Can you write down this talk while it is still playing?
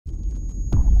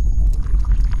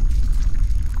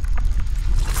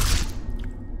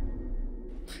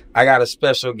I got a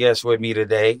special guest with me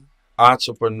today,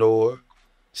 entrepreneur,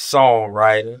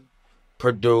 songwriter,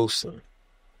 producer.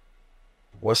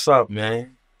 What's up,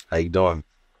 man? How you doing?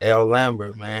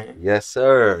 Lambert, man. Yes,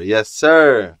 sir. Yes,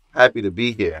 sir. Happy to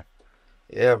be here.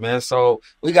 Yeah, man. So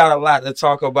we got a lot to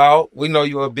talk about. We know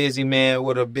you're a busy man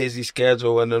with a busy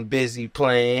schedule and a busy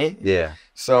plan. Yeah.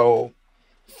 So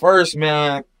first,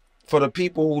 man, for the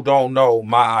people who don't know,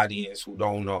 my audience who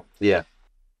don't know, Yeah.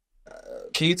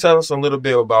 can you tell us a little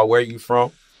bit about where you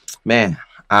from? Man,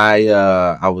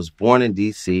 I was born in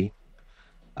DC.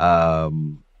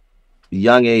 Um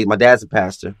Young age. My dad's a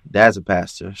pastor.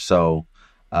 So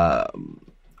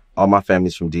all my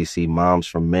family's from DC. Mom's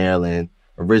from Maryland,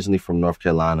 originally from North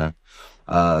Carolina.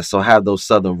 So I have those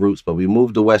southern roots, but we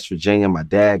moved to West Virginia. My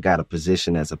dad got a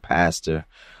position as a pastor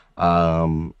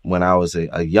when I was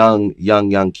a young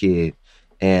kid.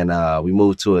 And we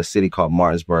moved to a city called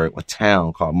Martinsburg, a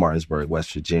town called Martinsburg,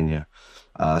 West Virginia.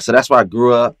 So that's where I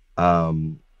grew up.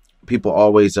 People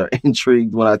always are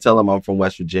intrigued when I tell them I'm from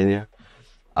West Virginia.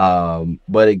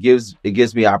 But it gives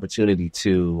me opportunity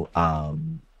to,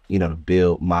 to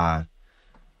build my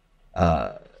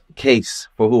case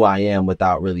for who I am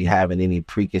without really having any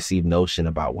preconceived notion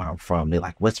about where I'm from. They're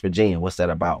like, West Virginia, what's that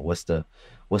about? What's the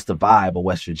vibe of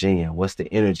West Virginia? What's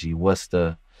the energy? What's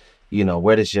the,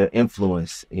 where does your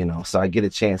influence, so I get a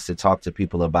chance to talk to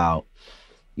people about,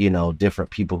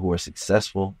 different people who are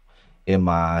successful in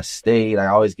my state. I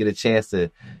always get a chance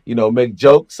to, make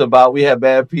jokes about we have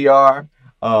bad PR,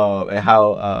 and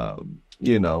how,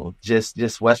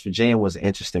 just West Virginia was an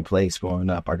interesting place growing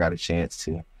up. I got a chance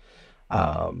to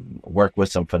work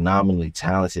with some phenomenally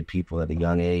talented people at a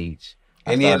young age.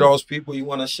 Any of those people you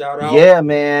want to shout out? Yeah,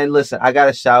 man. Listen, I got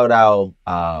to shout out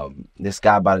this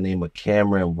guy by the name of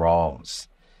Cameron Rawls.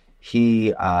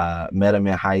 He met him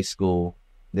in high school.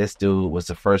 This dude was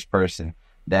the first person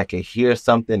that could hear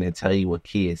something and tell you what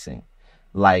key it's in.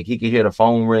 Like, he could hear the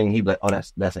phone ring. He'd be like, oh,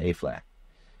 that's an A flat.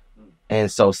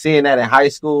 And so seeing that in high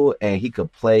school, and he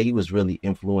could play, he was really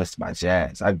influenced by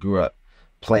jazz. I grew up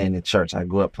playing in church. I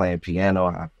grew up playing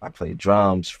piano. I played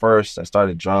drums first. I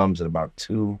started drums at about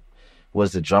 2.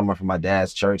 Was the drummer for my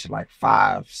dad's church at like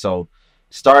 5. So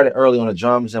started early on the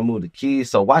drums and moved to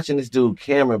keys. So watching this dude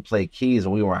Cameron play keys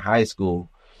when we were in high school,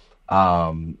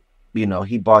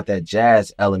 he brought that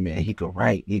jazz element. He could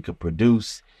write, he could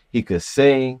produce, he could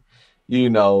sing.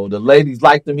 The ladies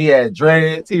liked him. He had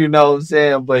dreads, you know what I'm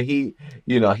saying? But he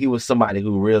was somebody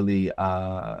who really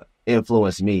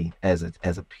influenced me as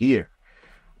a peer.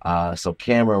 So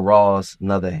Cameron Rawls,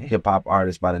 another hip hop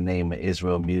artist by the name of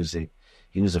Israel Music.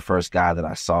 He was the first guy that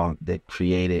I saw that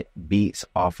created beats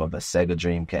off of a Sega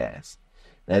Dreamcast.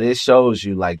 Now this shows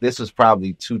you, like, this was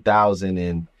probably 2000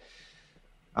 and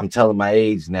I'm telling my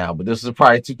age now, but this was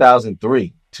probably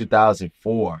 2003,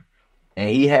 2004. And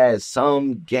he had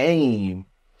some game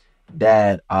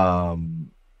that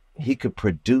he could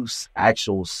produce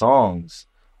actual songs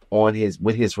on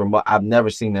with his remote. I've never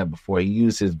seen that before. He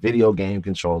used his video game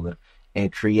controller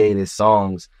and created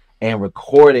songs and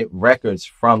recorded records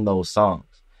from those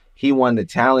songs. He won the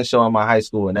talent show in my high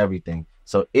school and everything.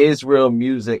 So Israel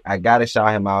Music, I gotta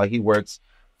shout him out. He works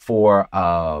for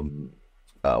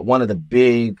one of the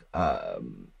big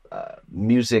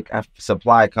music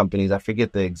supply companies. I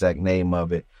forget the exact name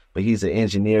of it, but he's an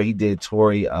engineer. He did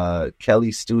Tori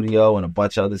Kelly's studio and a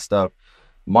bunch of other stuff.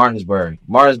 Martinsburg,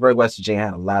 West Virginia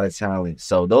had a lot of talent.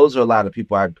 So those are a lot of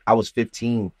people. I was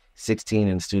 15, 16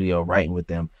 in the studio writing with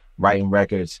them, writing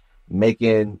records,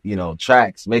 making,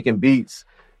 tracks, making beats,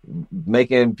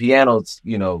 making pianos,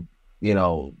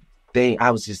 thing.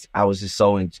 I was just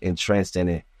so entrenched in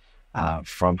it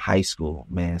from high school,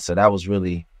 man. So that was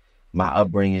really my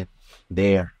upbringing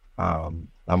there. I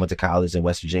went to college in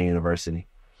West Virginia University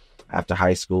after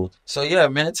high school. So yeah,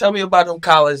 man, tell me about them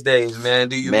college days, man.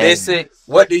 Do you miss it?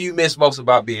 What do you miss most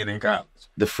about being in college?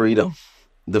 The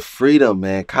freedom,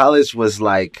 man. College was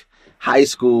like high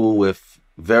school with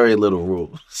very little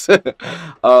rules,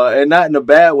 and not in a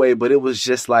bad way, but it was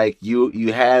just like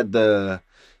you had the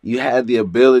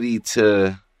ability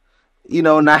to,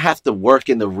 not have to work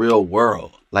in the real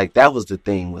world. Like, that was the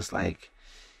thing, was like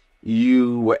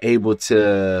you were able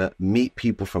to meet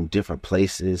people from different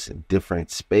places and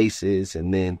different spaces,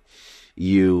 and then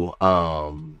you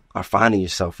are finding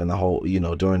yourself in the whole,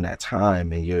 during that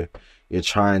time, and you're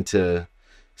trying to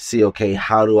see, okay,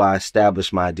 how do I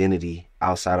establish my identity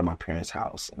outside of my parents'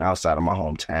 house and outside of my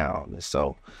hometown? And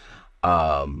so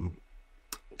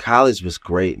college was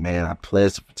great, man. I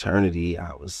pledged a fraternity.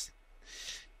 I was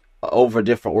over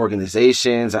different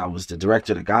organizations. I was the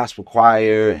director of the gospel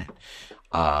choir, and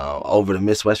over the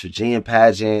Miss West Virginia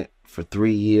pageant for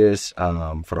 3 years,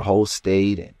 for the whole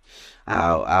state. And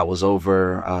I was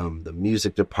over the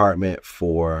music department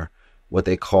for what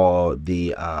they call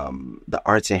the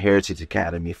Arts and Heritage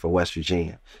Academy for West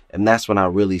Virginia. And that's when I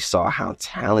really saw how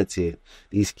talented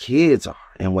these kids are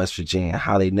in West Virginia,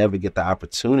 how they never get the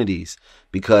opportunities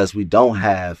because we don't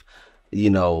have,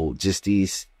 just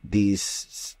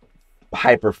these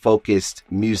hyper focused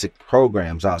music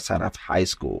programs outside of high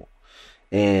school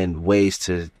and ways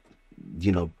to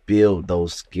build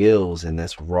those skills and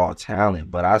this raw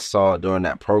talent. But I saw during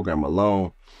that program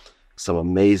alone some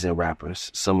amazing rappers,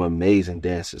 some amazing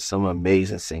dancers, some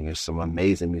amazing singers, some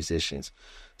amazing musicians,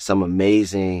 some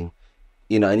amazing,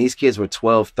 and these kids were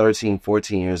 12, 13,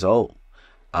 14 years old.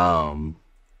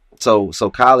 So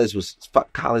college was,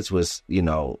 that's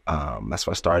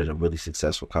why I started a really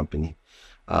successful company,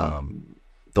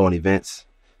 throwing events,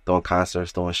 throwing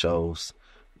concerts, throwing shows.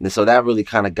 And so that really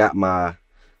kind of got my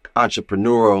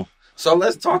entrepreneurial So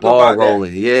let's talk ball about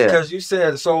rolling. that. Yeah. Because you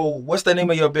said, so what's the name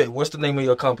of your bit? What's the name of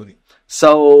your company?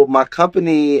 So my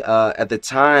company at the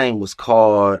time was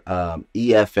called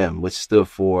EFM, which stood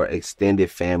for Extended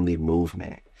Family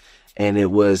Movement. And it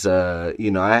was, I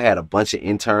had a bunch of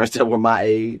interns that were my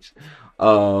age.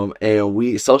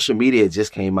 And social media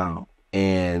just came out.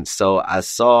 And so I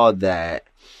saw that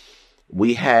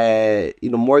we had,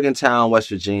 Morgantown, West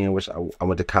Virginia, which I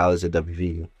went to college at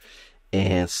WVU.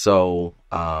 And so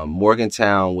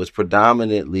Morgantown was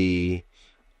predominantly,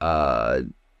 it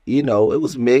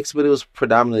was mixed, but it was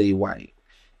predominantly white.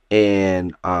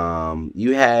 And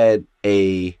you had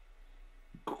a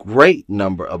great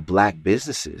number of black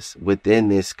businesses within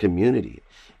this community.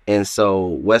 And so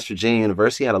West Virginia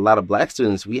University had a lot of black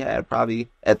students. We had probably,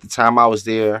 at the time I was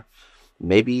there,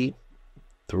 maybe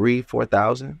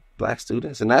 4,000 black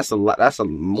students. And that's a lot. That's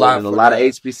more than a lot of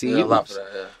HBCUs. Yeah, a lot for that,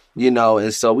 yeah.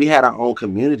 And so we had our own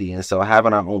community. And so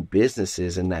having our own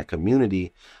businesses in that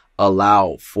community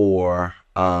allowed for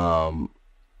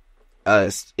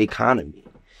economy.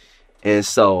 And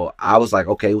so I was like,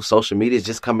 okay, well, social media is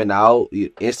just coming out.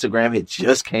 Instagram had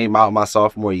just came out my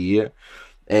sophomore year.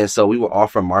 And so we were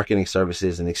offering marketing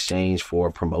services in exchange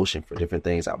for promotion for different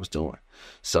things I was doing.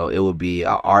 So it would be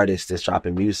an artist that's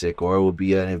dropping music, or it would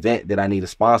be an event that I need a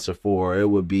sponsor for. It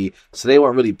would be, so they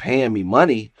weren't really paying me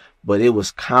money, but it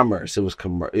was commerce. It was,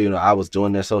 I was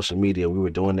doing their social media. We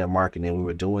were doing their marketing. We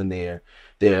were doing their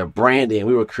branding.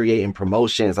 We were creating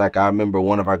promotions. Like I remember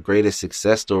one of our greatest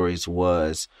success stories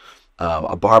was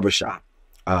a barbershop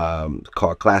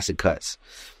called Classic Cuts.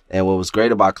 And what was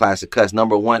great about Classic Cuts,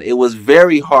 number one, it was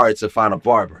very hard to find a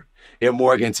barber in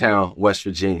Morgantown, West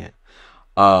Virginia.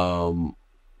 Not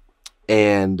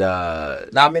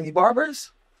many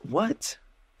barbers? What?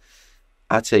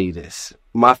 I'll tell you this.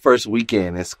 My first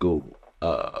weekend at school.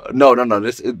 No.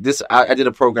 This I did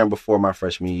a program before my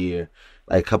freshman year,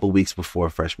 like a couple weeks before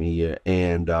freshman year,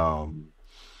 and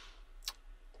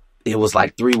it was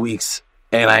like 3 weeks,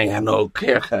 and I ain't had no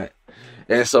haircut.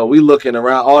 And so we looking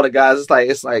around, all the guys,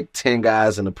 it's like 10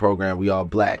 guys in the program. We all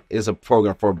black. It's a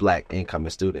program for black incoming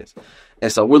students. And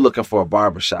so we're looking for a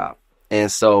barbershop. And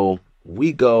so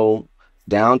we go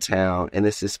downtown, and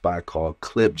it's this spot called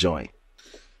Clip Joint.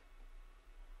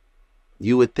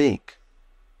 You would think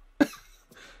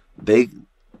they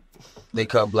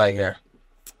cut black hair.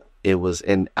 It was,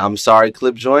 and I'm sorry,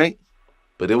 Clip Joint,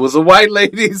 but it was a white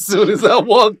lady as soon as I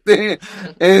walked in.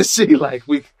 And she like,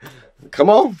 come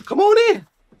on in.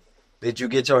 Did you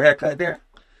get your hair cut there?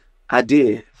 I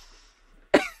did.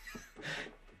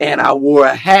 And I wore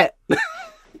a hat.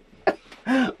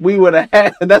 We wore a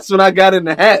hat, and that's when I got in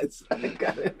the hats.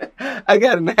 I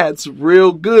got in the hats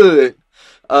real good.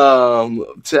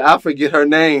 I forget her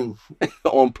name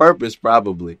on purpose,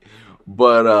 probably.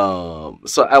 But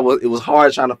it was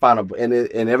hard trying to find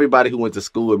and everybody who went to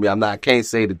school with me, I can't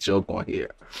say the joke on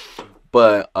here,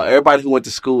 but everybody who went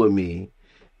to school with me,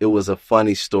 it was a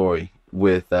funny story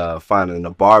with finding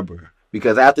a barber,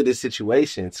 because after this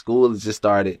situation, school just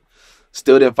started,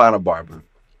 still didn't find a barber.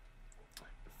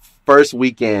 First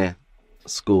weekend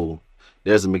school,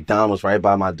 there's a McDonald's right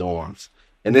by my dorms.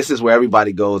 And this is where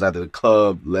everybody goes after the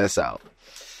club lets out.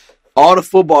 All the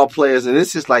football players, and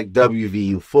this is like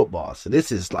WVU football. So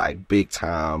this is like big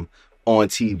time on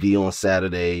TV on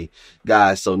Saturday.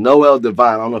 Guys, so Noel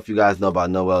Devine, I don't know if you guys know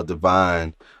about Noel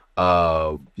Devine. We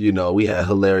had a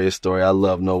hilarious story. I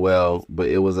love Noel, but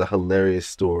it was a hilarious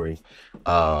story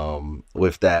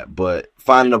with that. But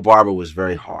finding a barber was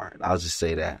very hard. I'll just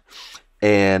say that.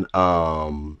 And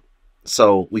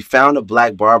so we found a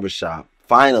black barbershop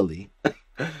finally.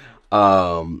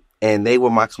 And they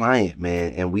were my client,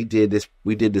 man. And we did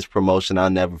this promotion I'll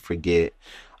never forget.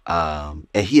 And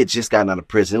he had just gotten out of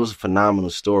prison. It was a phenomenal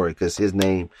story because his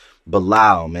name,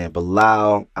 Bilal, man.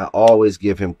 Bilal, I always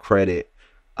give him credit.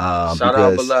 Shout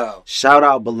out Bilal. Shout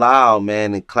out Bilal,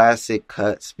 man, and Classic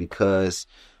Cuts because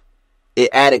it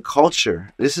added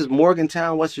culture. This is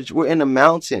Morgantown, West Virginia. We're in the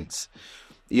mountains,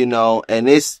 and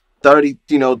it's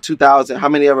 2,000. How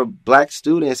many ever black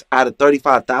students out of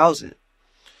 35,000?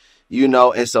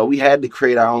 And so we had to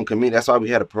create our own community. That's why we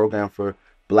had a program for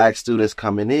black students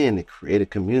coming in to create a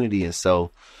community. And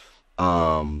so,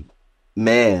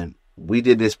 man, we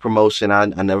did this promotion. I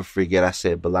never forget. I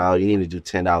said, Bilal, you need to do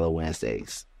 $10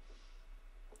 Wednesdays.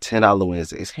 $10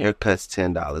 Wednesdays. Haircuts,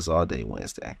 $10 all day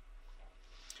Wednesday.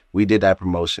 We did that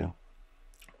promotion.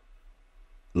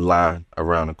 Line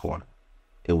around the corner.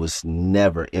 It was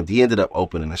never empty. He ended up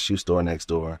opening a shoe store next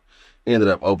door. He ended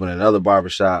up opening another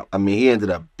barbershop. I mean, he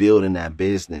ended up building that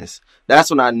business.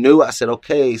 That's when I knew. I said,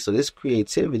 okay, so this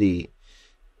creativity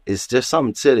is just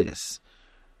something to this,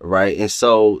 right? And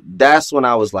so that's when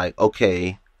I was like,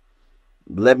 okay,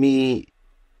 let me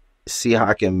see how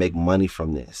I can make money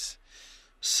from this.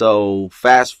 So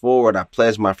fast forward, I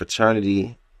pledged my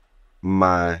fraternity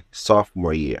my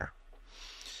sophomore year.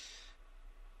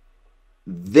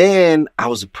 Then I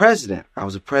was a president.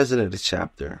 of the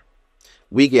chapter.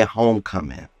 We get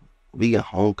homecoming.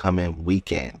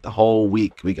 Weekend. The whole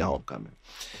week we get homecoming.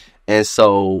 And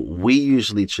so we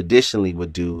usually traditionally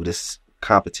would do this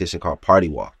competition called Party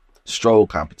Walk, stroll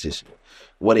competition,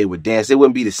 where they would dance. It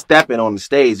wouldn't be the stepping on the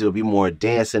stage. It would be more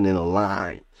dancing in a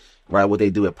line, right? What they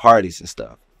do at parties and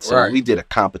stuff. So we did a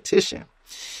competition.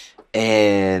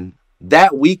 And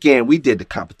that weekend we did the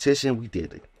competition. We did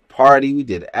the party. We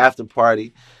did the after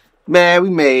party. Man, we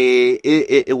made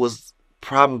it. It was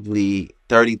probably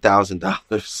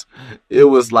 $30,000. It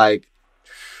was like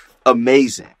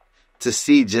amazing to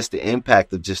see just the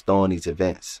impact of just throwing these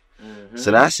events. Mm-hmm.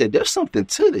 So then I said, there's something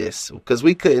to this because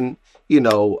we couldn't,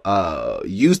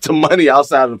 use the money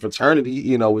outside of the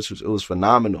fraternity, which was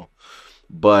phenomenal.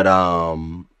 But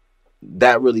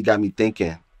that really got me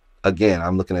thinking. Again,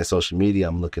 I'm looking at social media.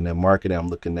 I'm looking at marketing. I'm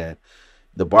looking at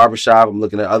the barbershop. I'm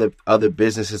looking at other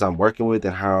businesses I'm working with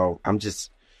and how I'm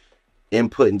just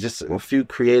inputting just a few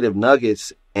creative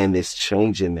nuggets and it's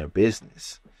changing their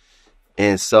business.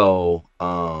 And so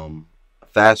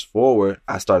fast forward,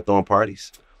 I started throwing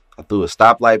parties. I threw a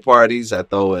stoplight parties. I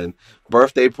throw in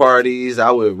birthday parties.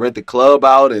 I would rent the club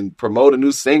out and promote a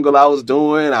new single I was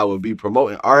doing. I would be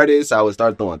promoting artists. I would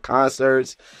start throwing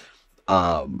concerts.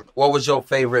 What was your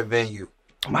favorite venue?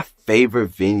 My favorite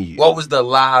venue. What was the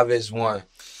livest one?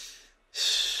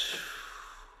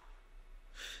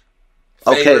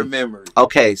 Favorite memory.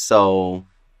 Okay, so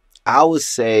I would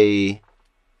say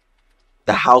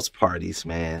the house parties,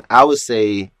 man. I would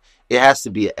say it has to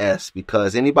be an S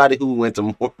because anybody who went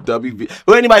to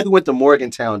anybody who went to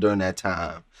Morgantown during that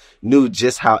time knew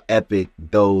just how epic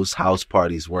those house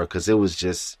parties were because it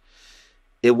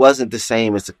wasn't the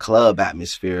same as the club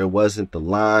atmosphere. It wasn't the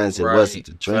lines. It wasn't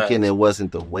the drinking. It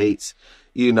wasn't the waits.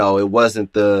 It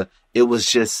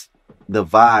was just the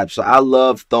vibe. So I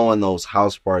loved throwing those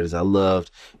house parties. I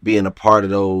loved being a part of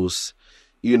those,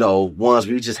 ones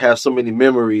where you just have so many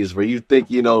memories where you think,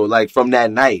 like from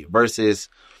that night versus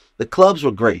the clubs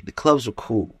were great. The clubs were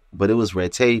cool, but it was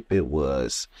red tape. It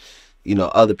was,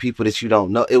 other people that you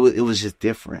don't know. It was just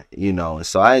different, and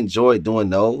so I enjoyed doing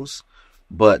those.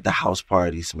 But the house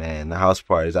parties, man, I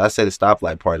said the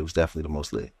stoplight party was definitely the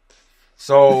most lit.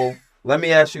 So let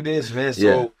me ask you this,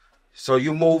 man. So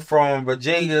you moved from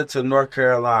Virginia to North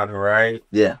Carolina, right?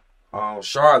 Yeah.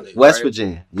 Charlotte, West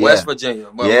Virginia. Yeah. West Virginia.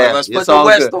 Well, let's put the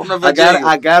West on the Virginia.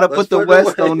 I gotta put the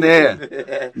West on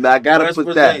there. I gotta West put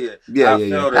Virginia. That. Yeah,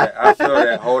 I feel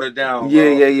that. Hold it down. Bro.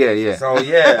 Yeah. So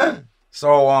yeah.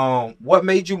 So what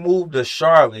made you move to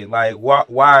Charlotte? Like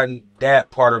why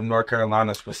that part of North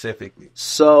Carolina specifically?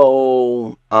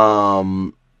 So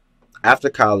after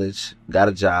college, got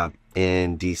a job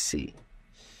in DC.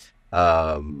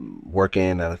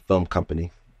 Working at a film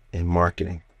company in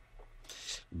marketing.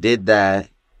 Did that,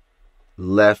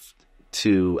 left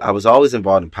I was always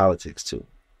involved in politics too,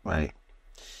 right?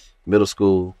 Middle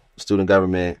school, student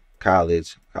government,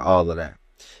 college, all of that.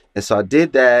 And so I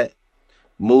did that,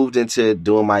 moved into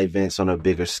doing my events on a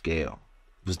bigger scale.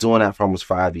 Was doing that for almost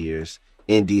 5 years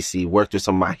in DC, worked with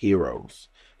some of my heroes,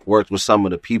 worked with some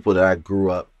of the people that I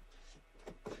grew up,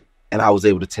 and I was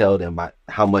able to tell them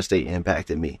how much they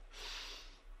impacted me.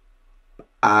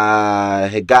 I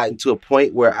had gotten to a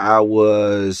point where I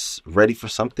was ready for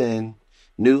something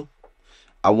new.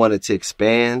 I wanted to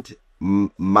expand.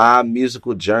 My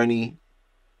musical journey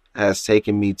has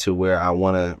taken me to where I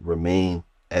want to remain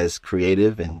as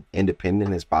creative and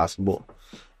independent as possible.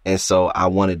 And so I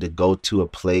wanted to go to a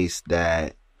place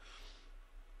that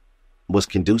was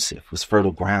conducive, was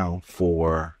fertile ground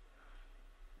for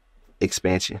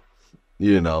expansion,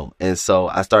 And so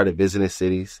I started visiting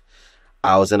cities.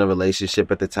 I was in a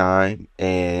relationship at the time,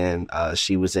 and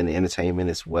she was in entertainment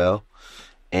as well.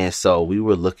 And so we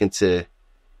were looking to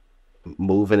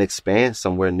move and expand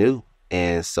somewhere new.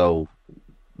 And so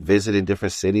visiting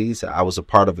different cities. I was a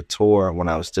part of a tour when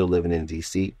I was still living in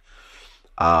DC.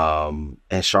 And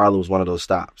Charlotte was one of those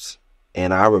stops.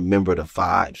 And I remember the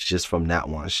vibes just from that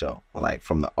one show, like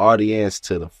from the audience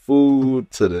to the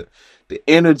food to the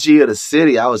energy of the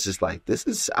city. I was just like,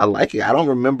 I like it. I don't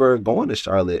remember going to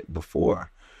Charlotte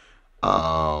before.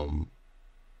 And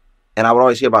I would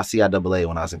always hear about CIAA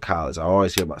when I was in college. I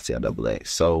always hear about CIAA.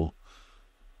 So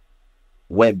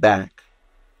went back.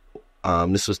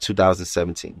 This was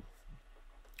 2017.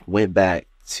 Went back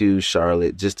to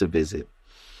Charlotte just to visit.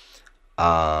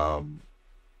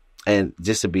 And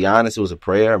just to be honest, it was a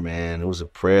prayer, man. It was a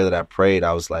prayer that I prayed.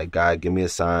 I was like, God, give me a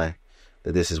sign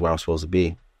that this is where I'm supposed to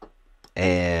be.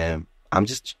 And I'm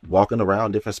just walking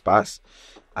around different spots.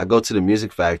 I go to the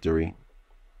Music Factory.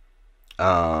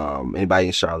 Anybody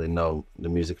in Charlotte know the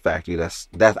Music Factory? That's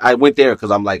I went there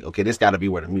because I'm like, okay, this got to be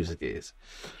where the music is.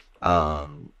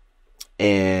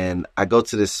 And I go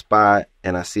to this spot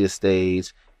and I see a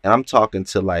stage, and I'm talking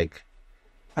to like,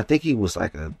 I think he was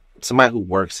like somebody who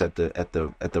works at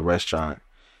the restaurant,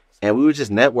 and we were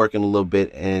just networking a little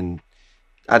bit. And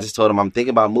I just told him I'm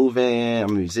thinking about moving. I'm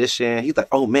a musician. He's like,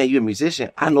 "Oh man, you're a musician?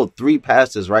 I know 3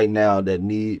 pastors right now that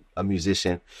need a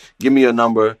musician. Give me your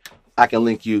number. I can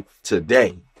link you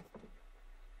today."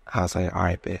 I was like, "All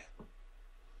right, bet."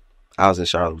 I was in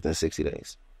Charlotte within 60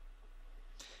 days,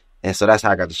 and so that's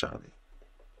how I got to Charlotte.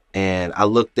 And I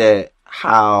looked at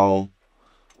how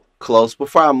close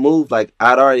before I moved. Like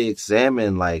I'd already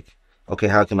examined, like, okay,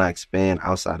 how can I expand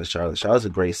outside of Charlotte? Charlotte's a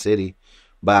great city,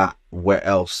 but where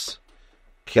else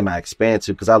can I expand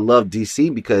to? Because I love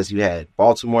DC because you had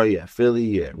Baltimore, you had Philly,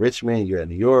 you had Richmond, you had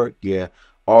New York, you had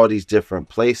all these different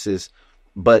places,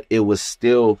 but it was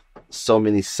still so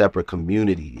many separate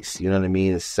communities. You know what I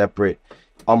mean? It's separate,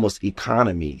 almost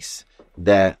economies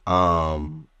that are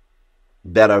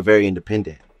very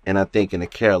independent. And I think in the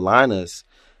Carolinas,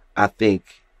 I think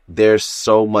there's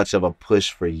so much of a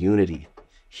push for unity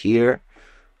here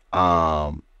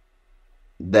that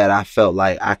I felt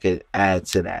like I could add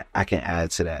to that. I can add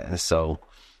to that. And so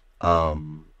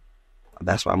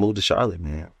that's why I moved to Charlotte,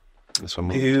 man. That's why I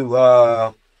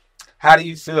moved. How do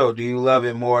you feel? Do you love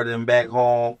it more than back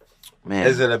home? Man.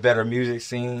 Is it a better music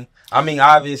scene? I mean,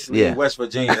 obviously, West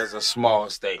Virginia is a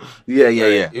small state. Yeah.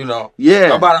 You know?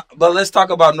 Yeah. But let's talk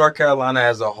about North Carolina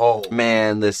as a whole.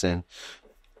 Man, listen.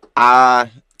 I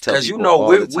tell because people you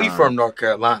know we time, from North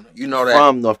Carolina. You know that.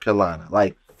 From North Carolina.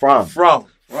 Like, from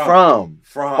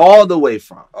all the way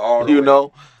from. You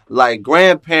know? Like,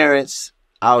 grandparents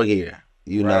out here.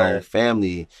 You know,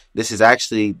 family. This is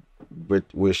actually,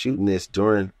 we're shooting this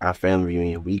during our family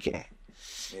reunion weekend.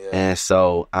 Yeah. And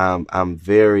so I'm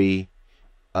very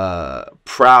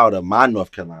proud of my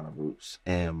North Carolina roots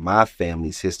and my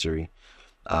family's history.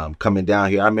 Coming down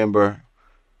here, I remember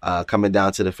coming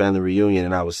down to the family reunion,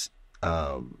 and I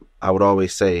would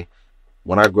always say,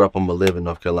 when I grew up, I'm gonna live in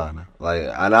North Carolina.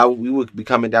 Like, we would be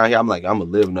coming down here. I'm like, I'm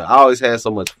gonna live in. I always had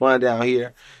so much fun down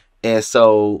here, and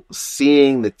so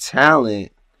seeing the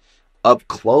talent up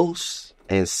close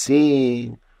and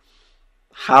seeing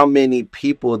how many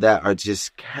people that are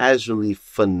just casually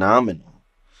phenomenal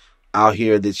out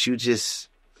here that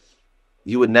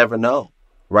you would never know,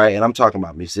 right? And I'm talking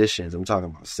about musicians, I'm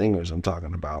talking about singers, I'm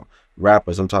talking about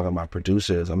rappers, I'm talking about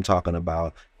producers, I'm talking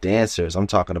about dancers, I'm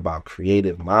talking about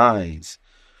creative minds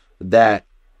that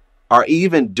are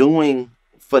even doing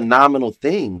phenomenal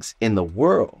things in the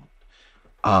world.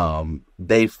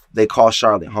 They call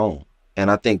Charlotte home.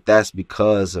 And I think that's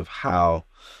because of how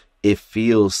it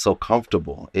feels so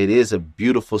comfortable. It is a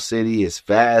beautiful city. It's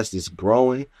vast. It's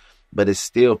growing, but it's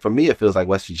still, for me, it feels like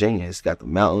West Virginia. It's got the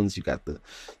mountains. You got the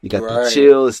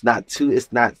chill. It's not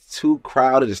too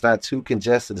crowded. It's not too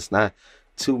congested. It's not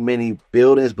too many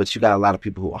buildings, but you got a lot of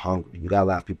people who are hungry. You got a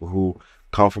lot of people who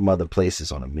come from other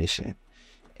places on a mission.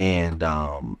 And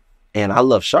I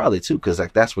love Charlotte too, because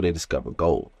like that's where they discover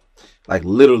gold. Like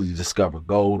literally discover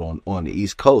gold on the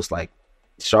East Coast. Like,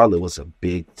 Charlotte was a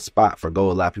big spot for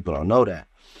gold. A lot of people don't know that.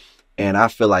 And I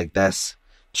feel like that's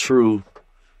true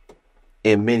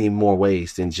in many more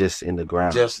ways than just in the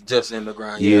ground. Just in the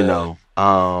ground, you know.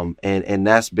 And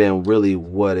that's been really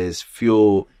what has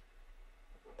fueled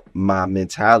my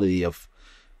mentality of,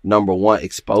 number one,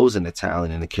 exposing the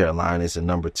talent in the Carolinas, and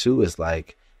number two is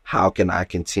like, how can I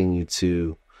continue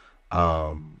to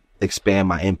expand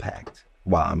my impact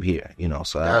while I'm here, you know.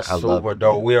 So That's I love super it.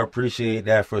 dope. We appreciate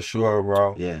that for sure,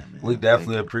 bro. Yeah, man. We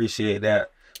definitely appreciate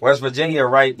that. West Virginia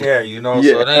right there, you know,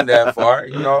 Yeah. so it ain't that far,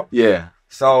 you know. Yeah.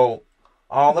 So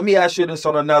let me ask you this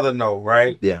on another note,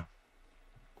 right? Yeah.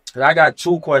 I got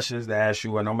 2 questions to ask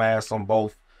you, and I'm gonna ask them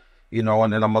both, you know,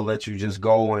 and then I'm gonna let you just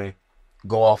go and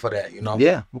go off of that, you know.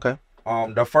 Yeah. Okay.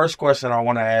 The first question I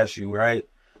want to ask you, right,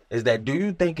 is that do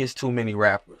you think it's too many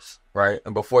rappers, right?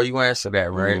 And before you answer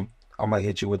that, right, I'm gonna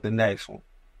hit you with the next one.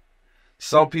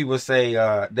 Some people say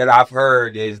that I've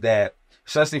heard is that,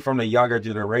 especially from the younger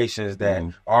generations, that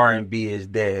R&B is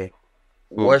dead.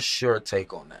 What's your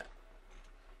take on that?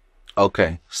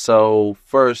 Okay, so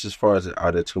first, as far as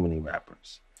are there too many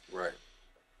rappers? Right.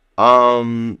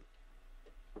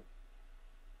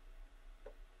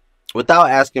 Without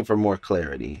asking for more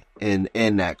clarity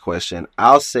in that question,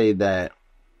 I'll say that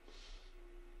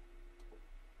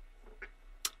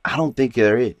I don't think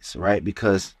there is, right?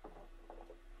 Because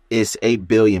it's 8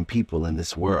 billion people in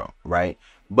this world, right?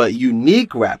 But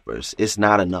unique rappers, it's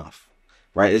not enough,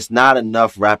 right? It's not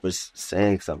enough rappers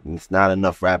saying something. It's not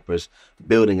enough rappers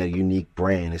building a unique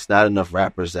brand. It's not enough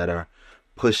rappers that are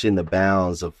pushing the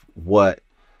bounds of what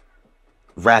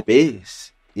rap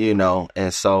is, you know?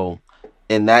 And so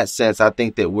in that sense, I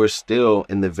think that we're still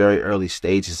in the very early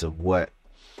stages of what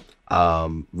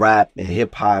rap and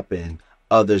hip hop and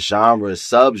other genres,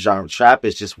 subgenre. Trap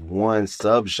is just one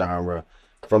subgenre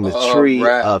from the tree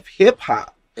of hip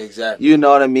hop. Exactly. You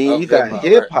know what I mean? You got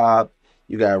hip hop,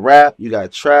 you got rap, you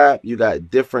got trap, you got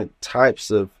different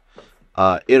types of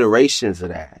iterations of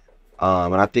that.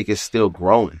 And I think it's still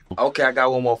growing. Okay, I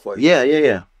got one more for you.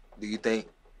 Yeah. Do you think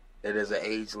that there's an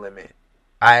age limit?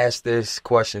 I asked this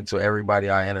question to everybody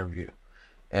I interview.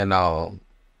 And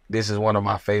this is one of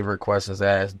my favorite questions to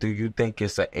ask. Do you think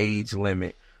it's an age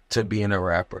limit to being a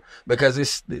rapper? Because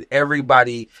it's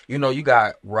everybody, you know, you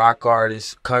got rock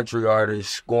artists, country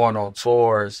artists going on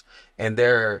tours, and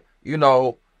they're, you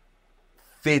know,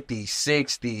 50s,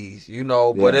 60s, you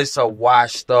know, but it's a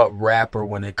washed up rapper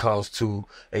when it comes to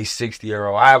a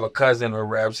 60-year-old. I have a cousin who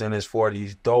raps in his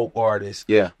 40s, dope artist.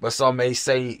 Yeah. But some may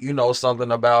say, you know,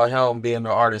 something about him being an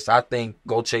artist. I think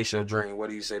go chase your dream. What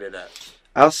do you say to that?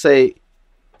 I'll say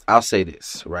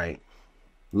this, right?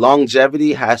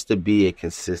 Longevity has to be a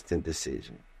consistent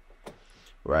decision,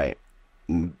 right?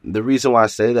 The reason why I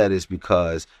say that is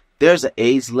because there's an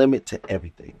age limit to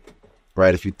everything,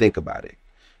 right? If you think about it,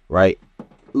 right?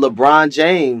 LeBron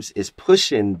James is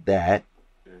pushing that,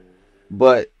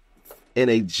 but in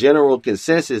a general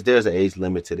consensus, there's an age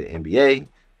limit to the NBA,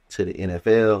 to the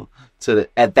NFL,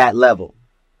 at that level,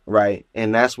 right?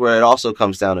 And that's where it also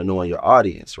comes down to knowing your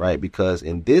audience, right? Because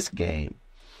in this game,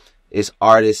 it's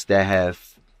artists that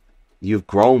you've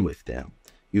grown with them,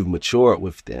 you've matured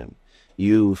with them,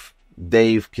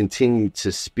 they've continued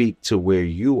to speak to where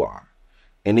you are,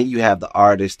 and then you have the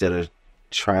artists that are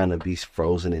trying to be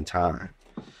frozen in time,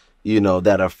 you know,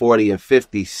 that are 40 and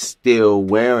 50 still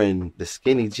wearing the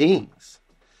skinny jeans.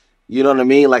 You know what I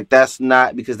mean? Like, that's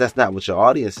not what your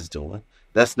audience is doing.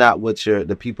 That's not what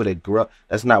the people that grew up,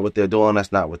 that's not what they're doing.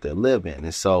 That's not what they're living.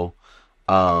 And so,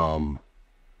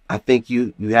 I think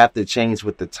you have to change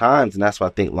with the times. And that's why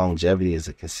I think longevity is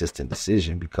a consistent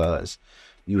decision, because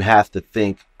you have to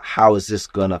think, how is this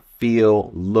going to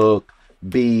feel, look,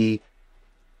 be,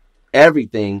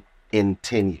 everything in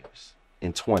 10 years,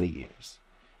 in 20 years?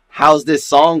 How's this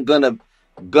song gonna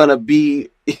be,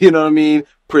 you know what I mean,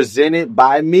 presented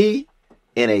by me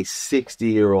in a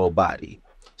 60-year-old body?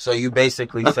 So you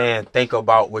basically saying, think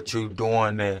about what you're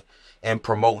doing and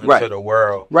promoting to the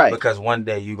world. Right. Because one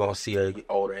day you're going to see an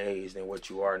older age than what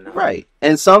you are now. Right.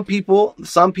 And some people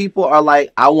are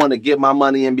like, I want to get my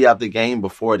money and be out the game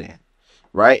before then.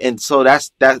 Right. And so that's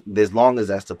as long as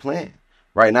that's the plan.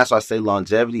 Right. And that's why I say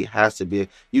longevity has to be.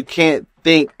 You can't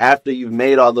think after you've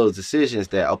made all those decisions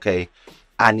that, okay,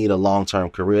 I need a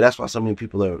long-term career. That's why so many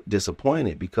people are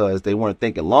disappointed, because they weren't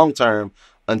thinking long-term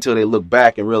until they look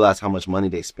back and realize how much money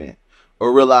they spent,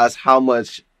 or realize how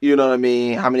much, you know what I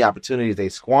mean, how many opportunities they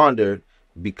squandered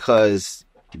because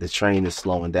the train is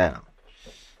slowing down,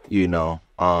 you know.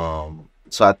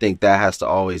 So I think that has to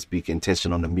always be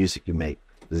contingent on the music you make,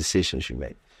 the decisions you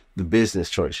make, the business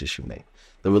choices you make,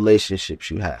 the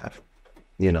relationships you have,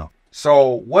 you know. So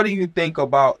what do you think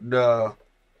about the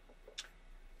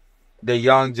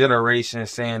young generation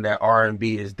saying that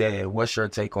R&B is dead? What's your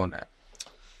take on that?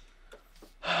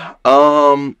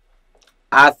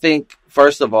 I think,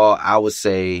 first of all, I would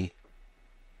say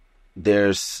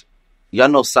y'all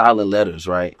know silent letters,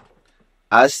 right?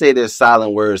 I say there's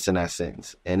silent words in that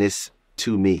sentence, and it's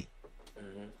to me.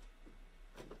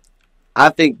 I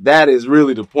think that is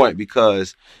really the point,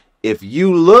 because if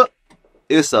you look,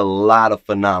 it's a lot of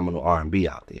phenomenal R&B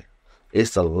out there.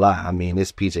 It's a lot. I mean,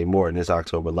 it's PJ Morton, it's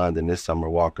October London, it's Summer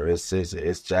Walker, it's SZA,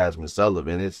 it's Jasmine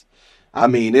Sullivan. It's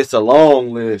a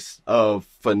long list of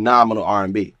phenomenal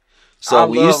R&B.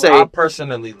 So I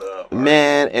personally love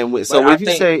man, R&B. so if you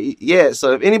say, yeah,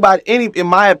 so if anybody, in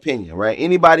my opinion, right,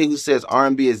 anybody who says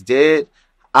R&B is dead,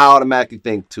 I automatically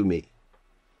think to me.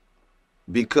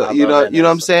 Because you know what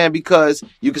I'm saying? Because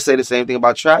you could say the same thing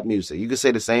about trap music. You could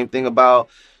say the same thing about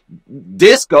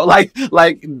disco. Like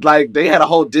they had a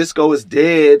whole disco is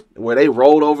dead where they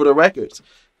rolled over the records.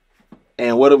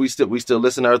 And what do we still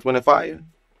listen to Earth, Wind and Fire?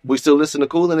 We still listen to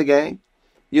Kool in the Gang.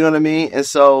 You know what I mean? And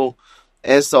so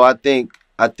I think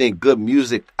good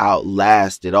music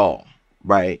outlasts it all,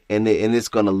 right? And it's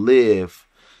gonna live.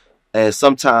 And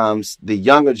sometimes the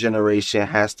younger generation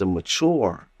has to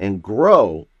mature and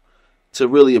grow to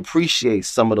really appreciate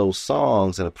some of those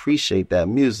songs and appreciate that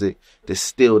music that's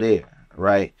still there,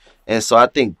 right? And so I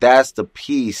think that's the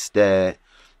piece that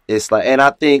it's like, and I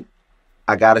think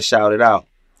I gotta shout it out.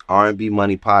 R&B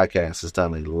Money Podcast has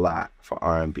done a lot for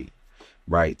R&B,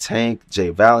 right? Tank, Jay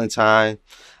Valentine.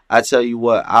 I tell you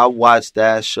what, I watch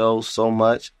that show so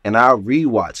much, and I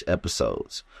rewatch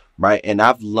episodes, right? And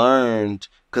I've learned,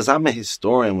 because I'm a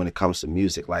historian when it comes to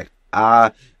music. Like,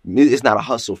 it's not a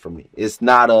hustle for me. It's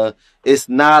not a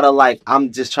like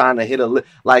I'm just trying to hit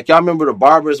like, y'all remember the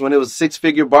barbers when it was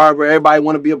 6-figure barber, everybody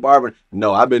want to be a barber.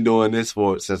 No, I've been doing this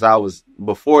since I was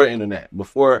before internet,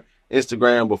 before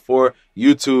Instagram, before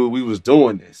YouTube. We was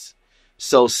doing this.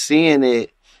 So seeing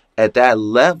it at that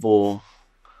level,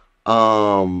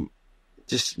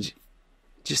 just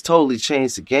totally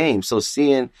changed the game. So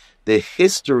seeing the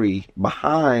history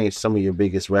behind some of your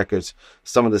biggest records,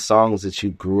 some of the songs that you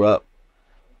grew up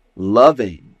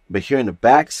loving, but hearing the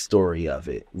backstory of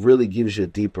it really gives you a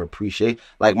deeper appreciation.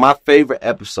 Like, my favorite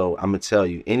episode, I'm gonna tell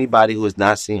you, anybody who has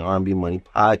not seen R&B Money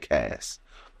Podcast,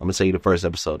 I'm gonna tell you the first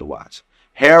episode to watch.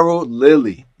 Harold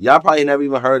Lilly. Y'all probably never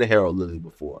even heard of Harold Lilly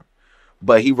before,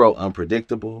 but he wrote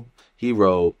Unpredictable. He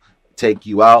wrote Take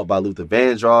You Out by Luther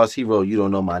Vandross. He wrote You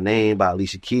Don't Know My Name by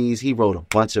Alicia Keys. He wrote a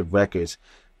bunch of records,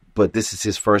 but this is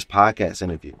his first podcast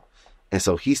interview. And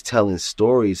so he's telling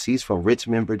stories. He's from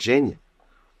Richmond, Virginia.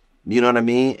 You know what I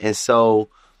mean? And so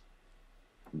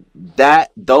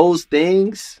those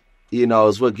things, you know,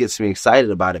 is what gets me excited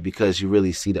about it, because you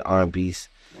really see the R&B's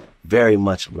very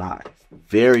much alive,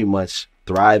 very much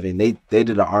thriving. They did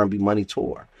an R&B Money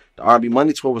tour. The R&B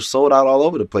Money tour was sold out all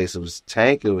over the place. It was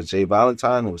Tank, it was Jay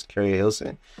Valentine, it was Carrie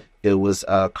Hilson, it was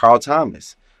Carl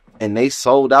Thomas, and they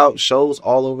sold out shows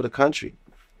all over the country.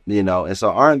 You know, and so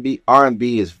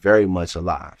R&B is very much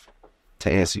alive.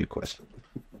 To answer your question.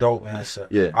 Dope answer.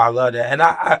 Yeah, I love that. And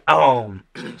I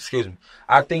excuse me.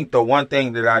 I think the one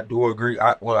thing that I do agree,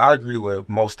 I agree with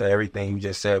most of everything you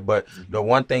just said, but the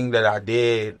one thing that I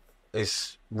did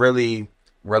is really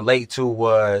relate to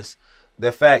was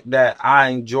the fact that I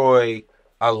enjoy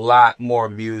a lot more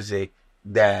music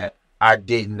that I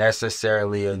didn't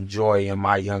necessarily enjoy in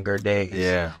my younger days.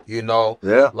 Yeah. You know?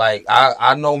 Yeah. Like,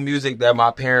 I know music that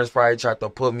my parents probably tried to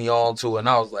put me on to, and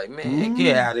I was like, man,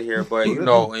 get out of here. But, you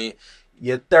know, in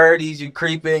your 30s, you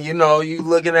creeping, you know, you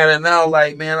looking at it now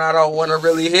like, man, I don't want to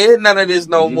really hear none of this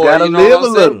no more. Gotta you know live a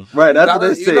little. Right, that's what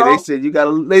they say. You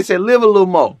know? They said live a little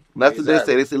more. That's what they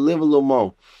Exactly. say. They said live a little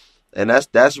more. And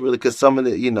that's really, because some of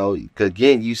the, you know, cause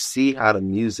again, you see how the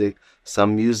music,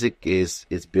 some music is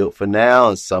built for now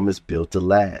and some is built to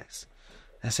last.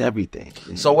 That's everything.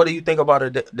 So what do you think about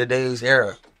today's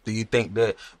era? Do you think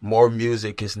that more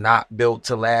music is not built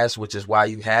to last, which is why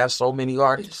you have so many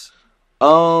artists?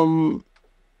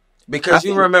 Because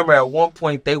you remember at one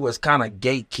point they was kind of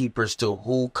gatekeepers to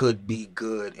who could be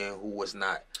good and who was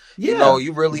not. Yeah. You know,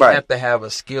 you really have to have a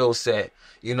skill set.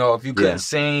 You know, if you couldn't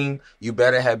sing, you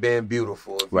better have been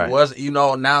beautiful. If you wasn't, you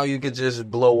know, now you can just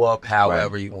blow up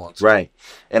however you want to. Right.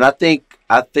 And I think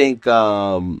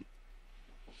I'm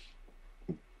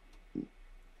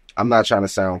not trying to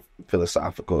sound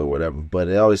philosophical or whatever, but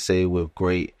they always say with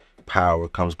great power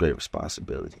comes great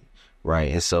responsibility.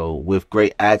 Right. And so with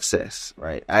great access,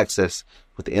 right? Access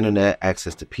with the internet,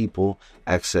 access to people,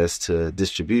 access to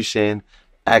distribution,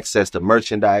 access to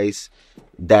merchandise,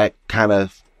 that kind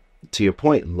of, to your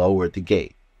point, lowered the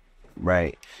gate.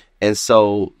 Right. And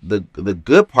so the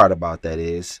good part about that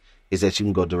is that you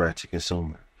can go direct to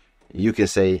consumer. You can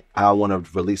say, I want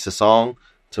to release a song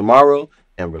tomorrow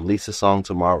and release a song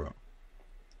tomorrow.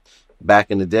 Back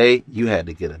in the day, you had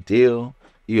to get a deal.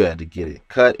 You had to get it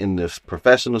cut in the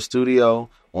professional studio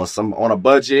on a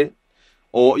budget,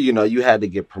 or, you know, you had to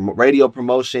get radio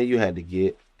promotion. You had to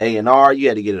get A&R. You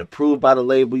had to get it approved by the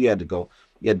label. You had to go.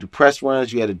 You had to do press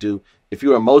runs. You had to do. If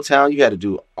you were in Motown, you had to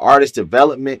do artist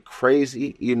development,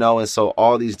 crazy, and so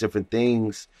all these different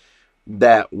things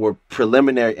that were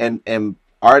preliminary, and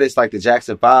artists like the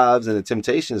Jackson Fives and the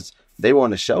Temptations, they were on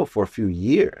the show for a few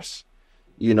years,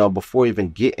 before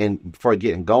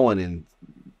getting going, and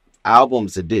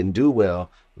albums that didn't do well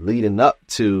leading up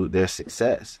to their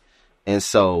success. And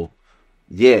so,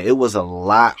 yeah, it was a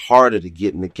lot harder to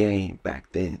get in the game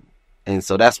back then. And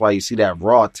so that's why you see that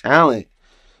raw talent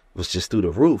was just through the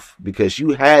roof, because you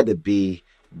had to be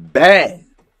bad.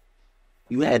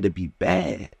 You had to be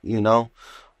bad,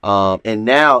 and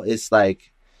now it's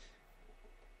like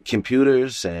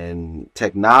computers and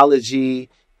technology,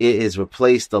 it has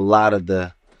replaced a lot of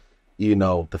the,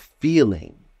 the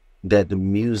feeling that the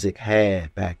music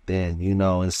had back then,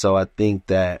 and so I think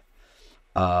that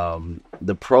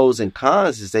the pros and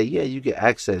cons is that, yeah, you get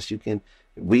access, you can.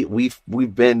 We've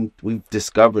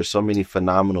discovered so many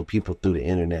phenomenal people through the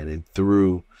internet and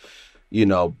through,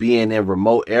 being in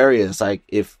remote areas. Like,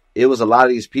 if it was a lot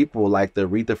of these people like the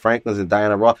Aretha Franklins and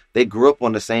Diana Ross, they grew up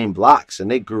on the same blocks and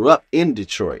they grew up in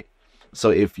Detroit.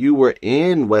 So if you were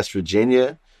in West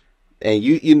Virginia and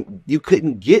you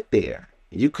couldn't get there,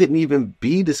 you couldn't even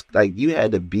be this, like, you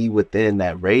had to be within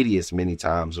that radius many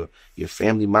times, or your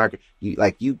family migrate.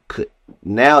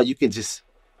 Now you can just,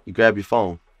 you grab your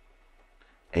phone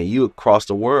and you across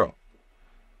the world.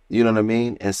 You know what I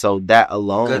mean? And so that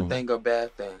alone. Good thing or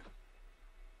bad thing?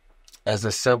 As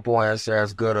a simple answer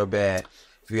as good or bad.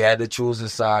 If you had to choose a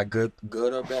side, good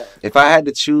or bad? If I had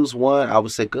to choose one, I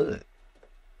would say good.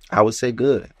 I would say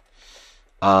good.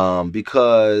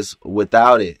 Because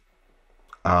without it,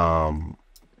 I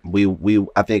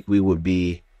think we would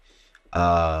be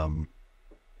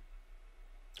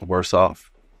worse off.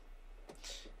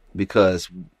 Because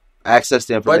access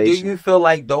to information. But do you feel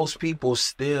like those people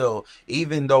still,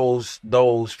 even those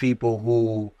people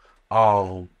who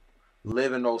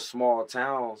live in those small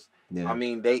towns, yeah, I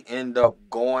mean, they end up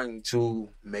going to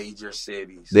major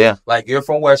cities. Yeah. Like, you're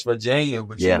from West Virginia,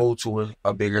 but yeah, you moved to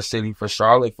a bigger city for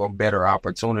Charlotte for better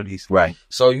opportunities. Right.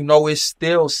 So, it's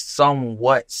still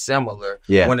somewhat similar,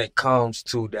 yeah, when it comes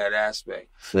to that aspect.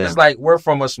 Yeah. It's like, we're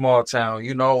from a small town,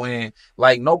 and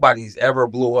like, nobody's ever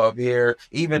blew up here,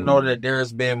 even though that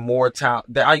there's been more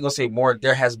talent. I ain't gonna say more,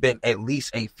 there has been at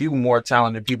least a few more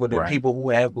talented people than people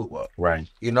who have blew up. Right.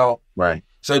 Right.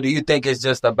 So do you think it's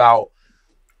just about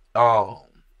the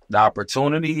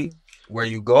opportunity where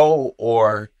you go,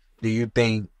 or do you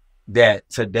think that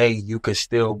today you could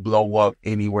still blow up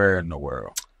anywhere in the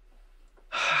world?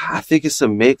 I think it's a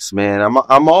mix, man.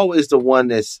 I'm always the one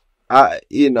that's,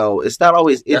 it's not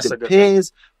always, it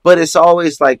depends, but it's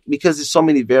always like, because there's so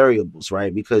many variables,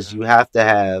 right? Because you have to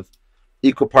have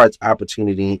equal parts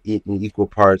opportunity and equal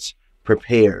parts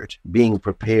being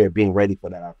prepared, being ready for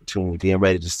that opportunity, being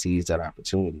ready to seize that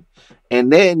opportunity.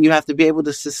 And then you have to be able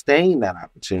to sustain that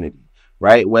opportunity,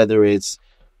 right? Whether it's,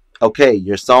 okay,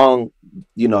 your song,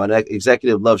 an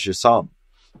executive loves your song,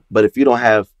 but if you don't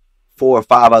have 4 or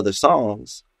 5 other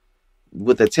songs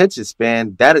with attention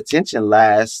span, that attention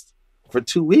lasts for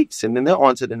 2 weeks and then they're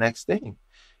on to the next thing.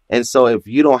 And so if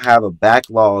you don't have a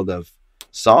backlog of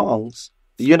songs,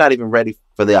 you're not even ready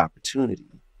for the opportunity.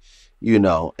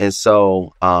 And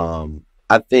so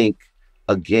I think,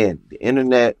 again, the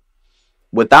internet,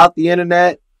 without the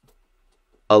internet,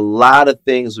 a lot of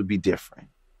things would be different.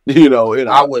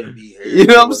 I wouldn't be here. You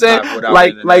know what I'm saying?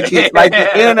 Like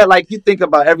the internet, like, you think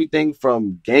about everything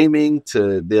from gaming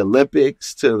to the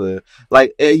Olympics to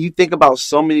you think about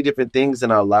so many different things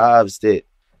in our lives that,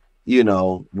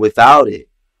 without it.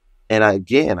 And I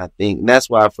think, and that's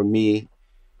why for me,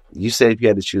 you said if you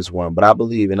had to choose one, but I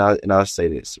believe, and I'll say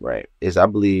this, right, is I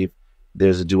believe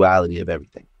there's a duality of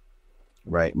everything,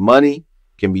 right? Money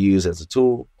can be used as a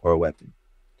tool or a weapon.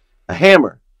 A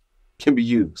hammer can be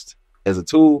used as a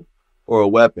tool or a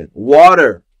weapon.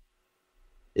 Water,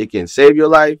 it can save your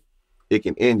life, it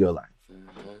can end your life,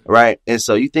 right? And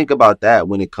so you think about that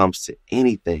when it comes to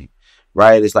anything,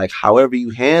 right? It's like however you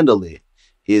handle it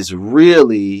is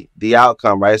really the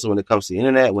outcome, right? So when it comes to the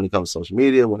internet, when it comes to social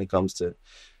media, when it comes to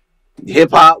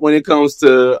hip hop, when it comes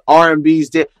to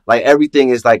R&B's, like everything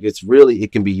is like,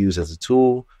 it can be used as a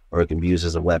tool or it can be used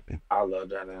as a weapon. I love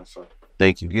that answer.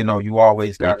 Thank you. You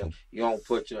always gotta, you don't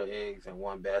put your eggs in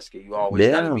one basket. You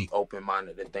always gotta be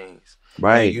open-minded to things.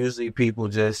 Right. And usually people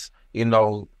just,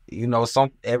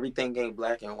 everything ain't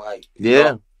black and white.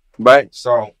 Yeah. Right.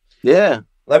 So yeah.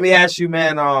 Let me ask you,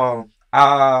 man,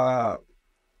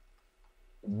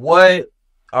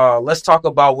 let's talk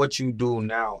about what you do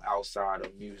now outside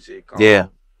of music.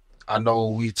 I know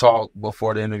we talked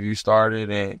before the interview started,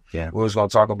 and Yeah. we was gonna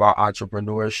talk about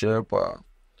entrepreneurship.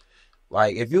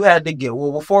 Like, if you had to get,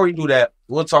 well, before we do that,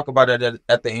 we'll talk about it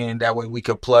at the end. That way we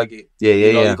could plug it. Yeah, yeah,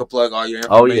 You know, yeah. you could plug all your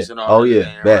Oh yeah. information on Oh it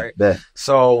yeah. in, Bet, right? bet.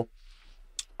 So,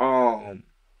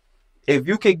 if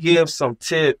you could give some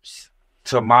tips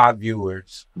to my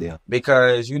viewers, Yeah.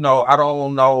 because, you know, I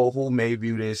don't know who may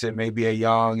view this. It may be a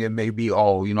young, it may be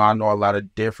old. You know, I know a lot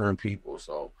of different people.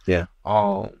 So, Yeah.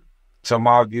 to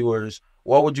my viewers,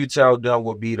 what would you tell them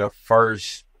would be the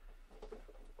first?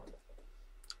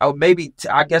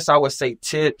 I guess I would say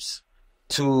tips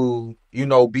to, you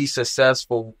know, be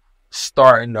successful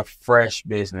starting a fresh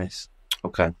business.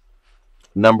 Okay.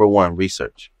 Number one,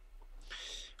 research.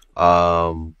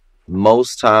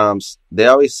 Most times they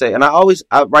always say, and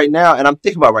right now, and I'm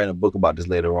thinking about writing a book about this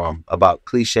later on, about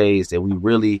cliches that we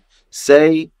really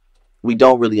say we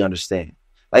don't really understand.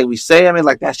 Like we say, I mean,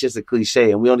 like that's just a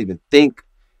cliche, and we don't even think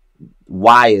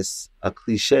why it's a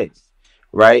cliche,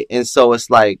 right? And so it's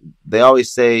like they always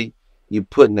say you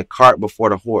putting the cart before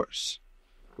the horse,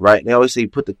 right? They always say you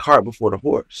put the cart before the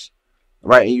horse,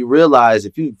 right? And you realize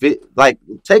if you like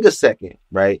take a second,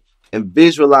 right, and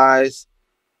visualize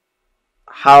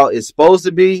how it's supposed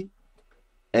to be,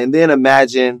 and then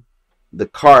imagine the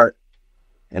cart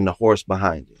and the horse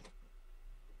behind it,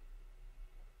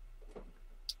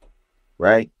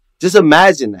 right? Just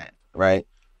imagine that, right?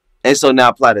 And so now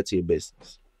apply that to your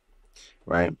business,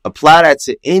 right? Apply that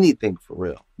to anything for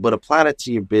real, but apply that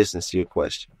to your business, to your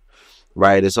question,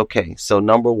 right? It's okay. So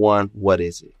number one, what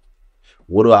is it?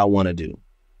 What do I want to do?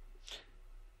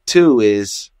 Two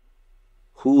is,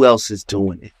 who else is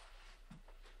doing it?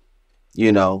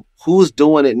 You know, who's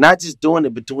doing it? Not just doing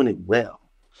it, but doing it well.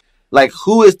 Like,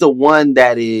 who is the one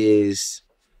that is,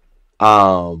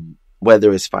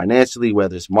 whether it's financially,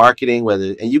 whether it's marketing,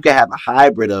 and you can have a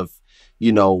hybrid of,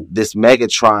 you know, this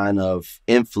Megatron of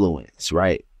influence,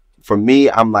 right? For me,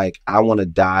 I'm like, I want to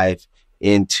dive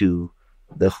into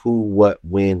the who, what,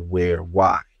 when, where,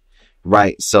 why,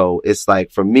 right? So it's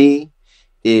like, for me,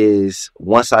 is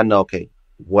once I know, okay,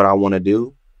 what I want to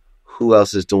do, who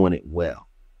else is doing it well,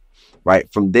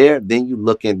 right? From there, then you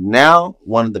look in. Now,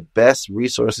 one of the best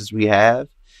resources we have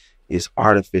is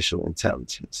artificial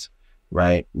intelligence,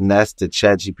 right? And that's the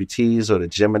ChatGPTs or the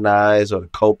Geminis or the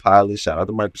Copilot. Shout out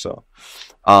to Microsoft.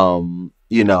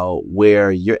 You know,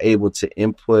 where you're able to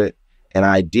input an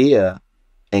idea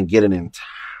and get an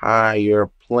entire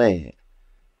plan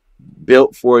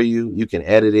built for you. You can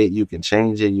edit it, you can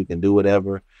change it, you can do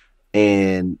whatever.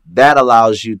 And that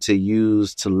allows you to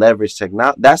leverage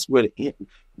technology. That's where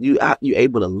you're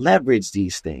able to leverage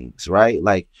these things, right?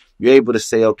 Like, you're able to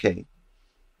say, okay,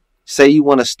 say you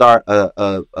want to start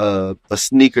a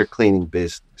sneaker cleaning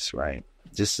business, right?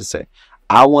 Just to say,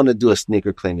 I want to do a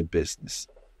sneaker cleaning business.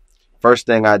 First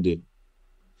thing I do,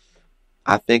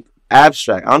 I think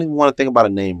abstract. I don't even want to think about a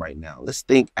name right now. Let's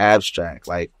think abstract.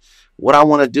 Like, what I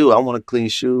want to do, I want to clean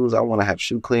shoes. I want to have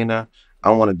shoe cleaner.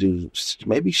 I want to do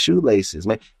maybe shoelaces.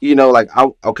 You know, like,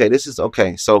 okay, this is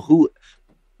okay. So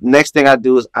next thing I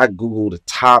do is I Google the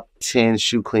top 10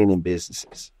 shoe cleaning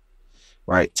businesses,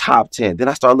 right? Top 10. Then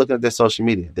I start looking at their social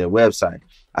media, their website.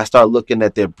 I start looking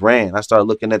at their brand. I start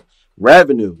looking at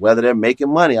revenue, whether they're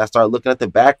making money. I start looking at the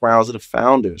backgrounds of the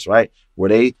founders, right? Were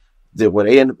they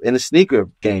in a sneaker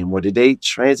game? Or did they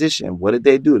transition? What did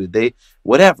they do? Did they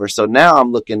whatever? So now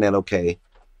I'm looking at, okay,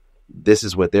 this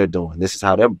is what they're doing. This is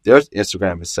how their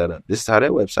Instagram is set up. This is how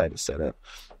their website is set up.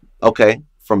 Okay.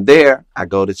 From there, I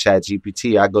go to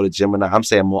ChatGPT. I go to Gemini. I'm going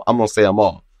to say them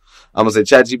all. I'm going to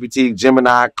say ChatGPT,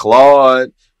 Gemini,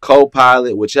 Claude,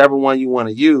 Copilot, whichever one you want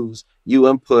to use. You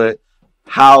input,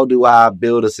 how do I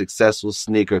build a successful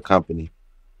sneaker company?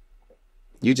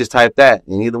 You just type that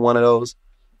in either one of those.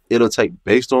 It'll take,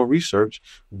 based on research,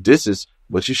 this is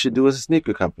what you should do as a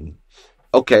sneaker company.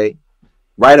 Okay,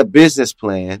 write a business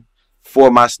plan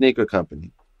for my sneaker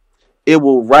company. It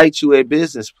will write you a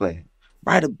business plan.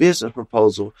 Write a business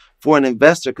proposal for an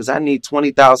investor, because I need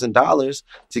 $20,000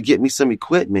 to get me some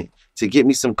equipment, to get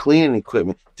me some cleaning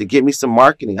equipment, to get me some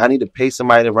marketing. I need to pay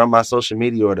somebody to run my social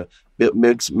media, or to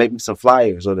make me some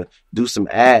flyers, or to do some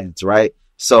ads, right?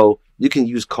 So you can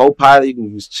use Copilot, you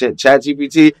can use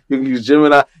ChatGPT, you can use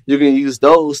Gemini, you can use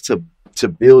those to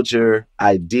build your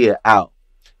idea out,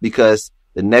 because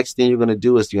the next thing you're going to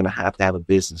do is you're going to have a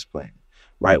business plan,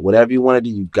 right? Whatever you want to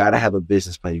do, you got to have a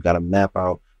business plan. You got to map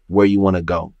out where you want to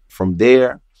go. From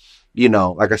there, you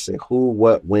know, like I said, who,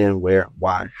 what, when, where,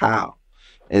 why, how.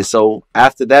 And so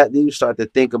after that, then you start to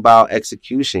think about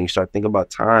execution. You start thinking about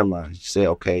timelines. You say,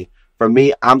 okay, for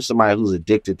me, I'm somebody who's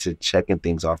addicted to checking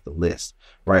things off the list,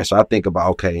 right? So I think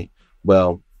about, okay,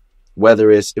 well,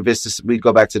 Whether it's, if it's just, we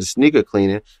go back to the sneaker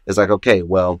cleaning, it's like, okay,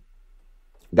 well,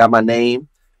 got my name,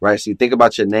 right? So you think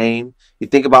about your name, you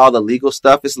think about all the legal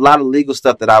stuff. It's a lot of legal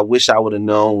stuff that I wish I would have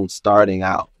known starting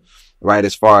out, right?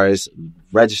 As far as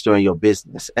registering your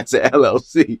business as an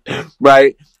LLC,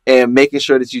 right? And making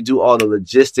sure that you do all the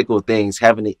logistical things,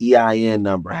 having an EIN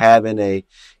number, having a,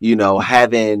 you know,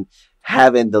 having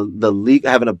having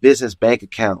a business bank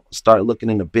account, start looking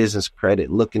into business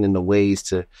credit, looking into ways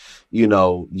to, you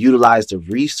know, utilize the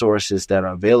resources that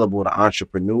are available to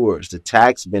entrepreneurs, the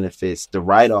tax benefits, the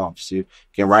write-offs. You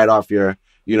can write off your,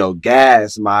 you know,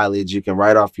 gas mileage, you can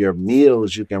write off your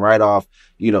meals, you can write off,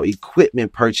 you know,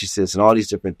 equipment purchases and all these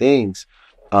different things.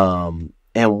 And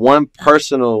one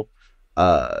personal,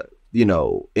 you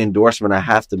know, endorsement I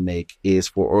have to make is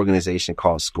for an organization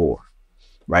called SCORE,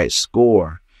 right?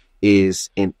 SCORE is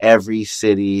in every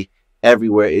city,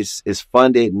 everywhere. It's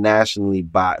funded nationally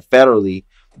federally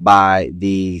by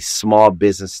the Small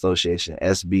Business Association,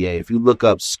 SBA. If you look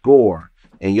up SCORE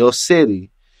in your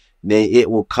city, then it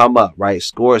will come up, right?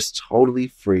 SCORE is totally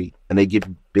free, and they give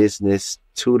you business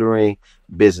tutoring,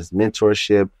 business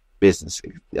mentorship, business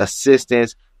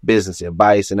assistance, business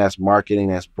advice, and that's marketing,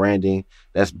 that's branding,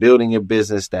 that's building your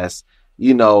business, that's,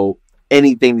 you know,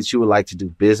 anything that you would like to do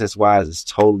business wise is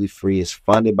totally free. It's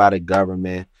funded by the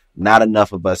government. Not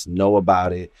enough of us know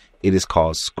about it. It is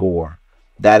called SCORE.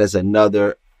 That is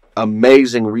another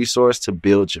amazing resource to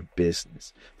build your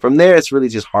business. From there, it's really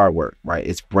just hard work, right?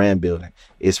 It's brand building.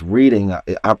 It's reading.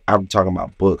 I'm talking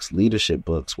about books, leadership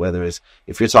books, whether it's,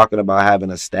 if you're talking about having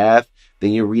a staff,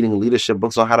 then you're reading leadership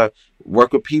books on how to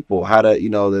work with people, how to, you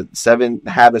know, the 7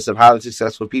 habits of highly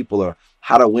successful people, or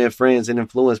how to win friends and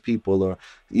influence people, or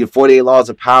your 48 laws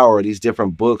of power, these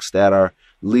different books that are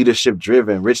leadership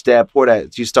driven. Rich Dad, Poor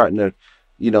Dad. You're starting to,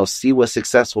 you know, see what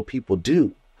successful people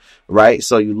do, right?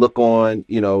 So you look on,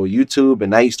 you know, YouTube,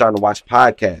 and now you're starting to watch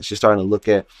podcasts. You're starting to look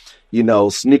at, you know,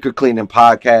 sneaker cleaning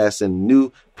podcasts and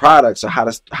new products, or how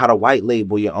to white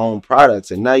label your own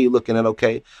products. And now you're looking at,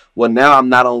 okay, well, now I'm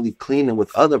not only cleaning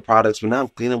with other products, but now I'm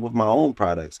cleaning with my own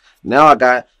products. Now I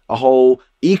got a whole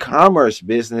e-commerce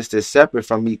business that's separate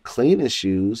from me cleaning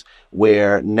shoes,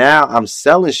 where now I'm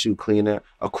selling shoe cleaner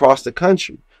across the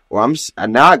country. Or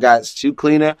now I got shoe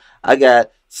cleaner, I got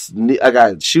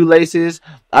shoelaces,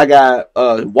 I got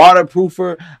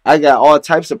waterproofer, I got all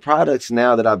types of products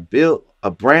now that I built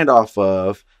a brand off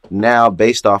of, now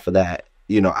based off of that,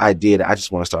 you know, I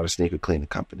just want to start a sneaker cleaning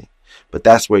company. But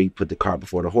that's where you put the cart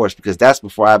before the horse, because that's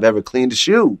before I've ever cleaned a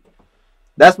shoe.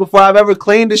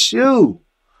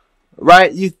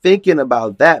 Right? You thinking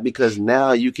about that, because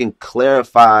now you can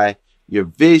clarify your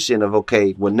vision of,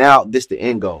 okay, well, now this is the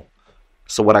end goal.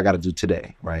 So what I got to do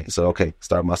today, right? So, okay,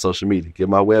 start my social media, get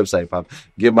my website pop,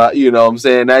 get my, you know what I'm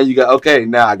saying? Now you got, okay,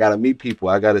 now I got to meet people.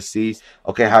 I got to see,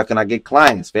 okay, how can I get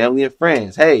clients, family and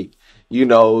friends? Hey, you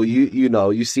know,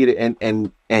 you see it,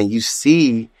 and you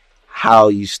see how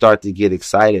you start to get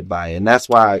excited by it. And that's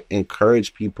why I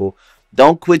encourage people,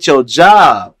 don't quit your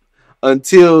job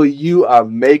until you are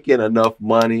making enough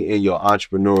money in your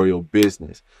entrepreneurial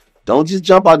business. Don't just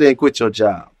jump out there and quit your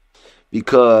job.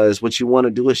 Because what you want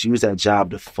to do is use that job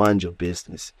to fund your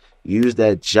business. Use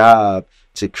that job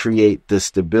to create the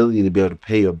stability to be able to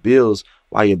pay your bills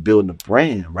while you're building a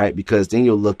brand, right? Because then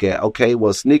you'll look at, okay,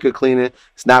 well, sneaker cleaning,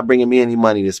 it's not bringing me any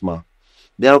money this month.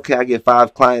 Then, okay, I get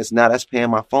 5 clients. Now that's paying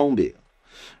my phone bill,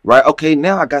 right? Okay,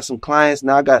 now I got some clients.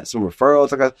 Now I got some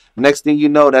referrals. Next thing you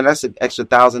know, that's an extra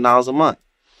 $1,000 a month,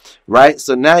 right?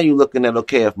 So now you're looking at,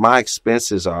 okay, if my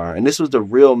expenses are, and this was the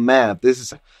real math. This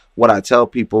is what I tell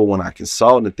people when I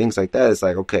consult and things like that. It's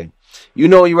like, okay, you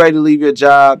know, you're ready to leave your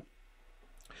job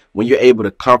when you're able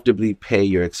to comfortably pay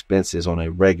your expenses on a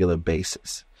regular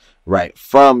basis, right?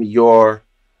 From your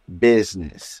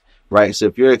business, right? So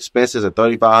if your expenses are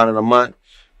 $3,500 a month,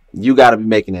 you got to be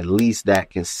making at least that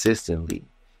consistently.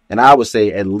 And I would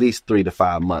say at least 3 to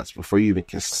 5 months before you even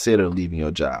consider leaving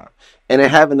your job. And then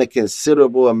having a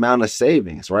considerable amount of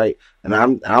savings, right? And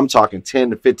I'm talking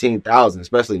 10 to 15,000,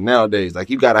 especially nowadays. Like,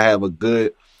 you got to have a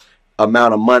good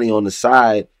amount of money on the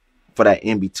side for that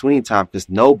in between time, because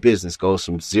no business goes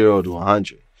from 0 to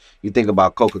 100. You think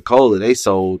about Coca-Cola, they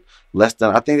sold less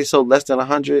than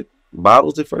 100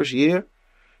 bottles the first year.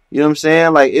 You know what I'm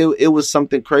saying? Like, it was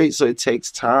something crazy. So it takes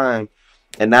time.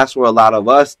 And that's where a lot of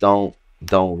us don't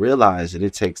realize that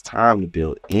it takes time to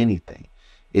build anything.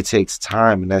 It takes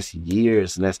time, and that's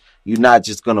years. And you're not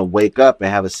just going to wake up and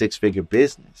have a 6-figure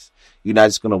business. You're not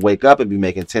just going to wake up and be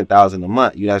making $10,000 a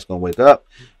month. You're not just going to wake up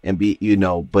and be, you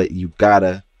know, but you got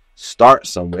to start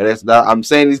somewhere. That's not, I'm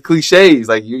saying these cliches.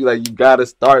 Like you gotta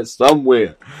start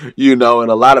somewhere, And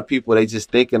a lot of people, they just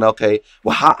thinking, okay,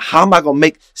 well, how am I gonna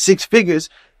make 6 figures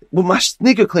with my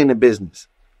sneaker cleaning business?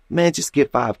 Man, just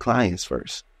get 5 clients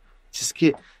first. Just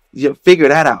figure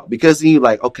that out, because then you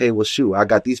like, okay, well, shoot, I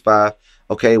got these 5.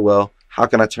 Okay, well, how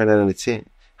can I turn that into 10?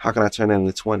 How can I turn that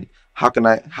into 20? How can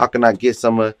I get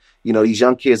some of, these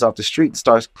young kids off the street to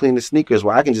start cleaning sneakers,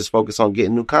 where I can just focus on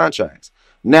getting new contracts?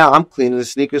 Now I'm cleaning the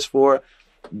sneakers for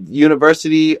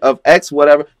University of X,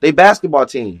 whatever, they basketball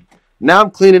team. Now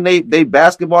I'm cleaning they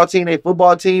basketball team, they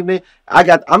football team.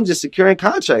 I'm just securing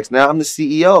contracts. Now I'm the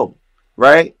CEO,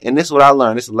 right? And this is what I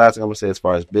learned. This is the last thing I'm gonna say as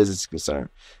far as business is concerned.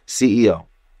 CEO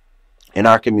in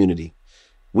our community,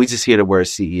 we just hear the word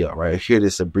CEO, right? Hear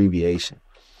this abbreviation.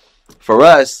 For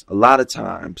us, a lot of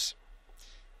times,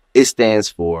 you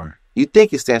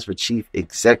think it stands for Chief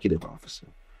Executive Officer.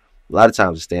 A lot of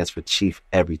times it stands for Chief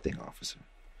Everything Officer.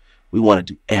 We want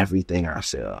to do everything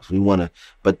ourselves.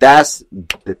 But that's,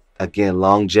 again,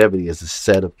 longevity is a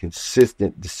set of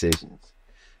consistent decisions.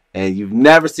 And you've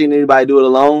never seen anybody do it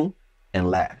alone and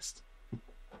last.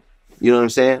 You know what I'm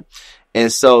saying?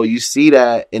 And so you see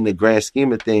that in the grand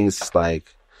scheme of things, it's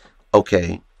like,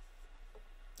 okay,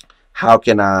 how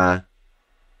can I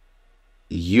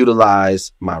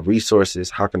utilize my resources?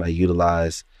 How can I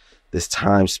utilize this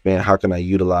time spent? How can I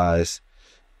utilize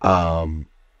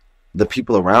the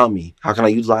people around me? How can I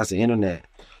utilize the internet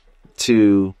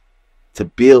to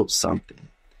build something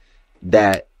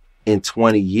that in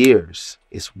 20 years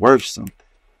is worth something,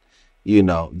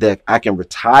 that I can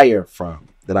retire from,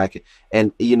 that I can,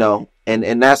 and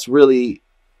that's really,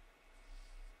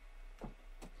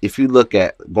 if you look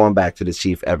at going back to the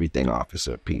Chief Everything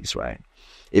Officer piece, right?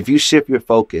 If you shift your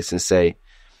focus and say,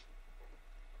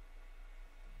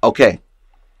 okay,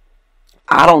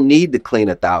 I don't need to clean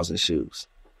 1,000 shoes.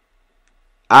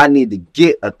 I need to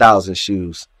get 1,000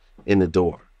 shoes in the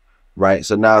door, right?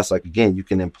 So now it's like, again, you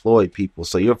can employ people.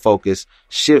 So your focus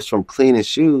shifts from cleaning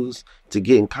shoes to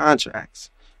getting contracts,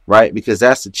 right? Because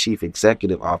that's the Chief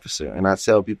Executive Officer. And I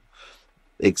tell people,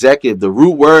 the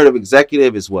root word of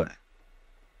executive is what?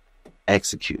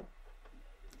 Execute.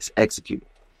 It's execute.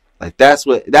 Like that's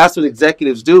what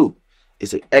executives do,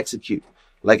 is execute.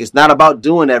 Like it's not about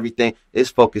doing everything.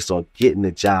 It's focused on getting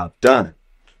the job done.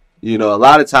 A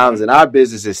lot of times in our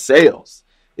business, it's sales.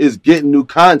 It's getting new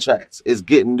contracts. It's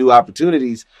getting new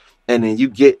opportunities. And then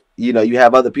you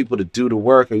have other people to do the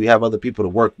work, or you have other people to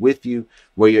work with you,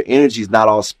 where your energy is not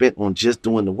all spent on just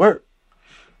doing the work.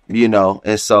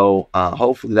 And so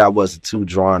hopefully that wasn't too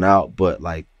drawn out. But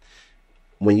like,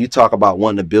 when you talk about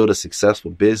wanting to build a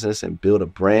successful business and build a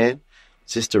brand,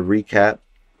 just to recap,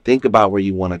 think about where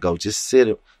you want to go. Just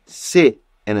sit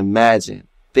and imagine.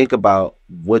 Think about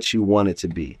what you want it to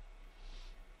be.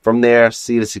 From there,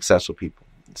 see the successful people.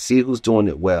 See who's doing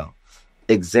it well.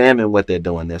 Examine what they're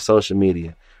doing, their social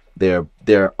media,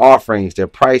 their offerings, their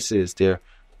prices,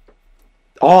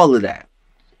 all of that.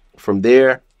 From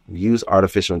there, use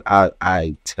artificial.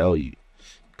 I tell you,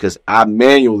 because I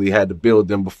manually had to build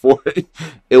them before.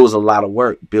 It was a lot of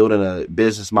work. Building a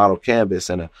business model canvas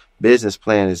and a business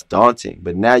plan is daunting.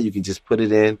 But now you can just put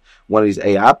it in one of these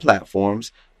AI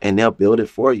platforms and they'll build it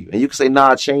for you. And you can say,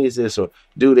 nah, change this or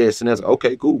do this. And it's like,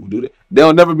 okay, cool, do that.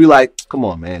 They'll never be like, come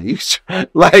on, man.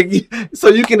 So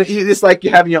you can, it's like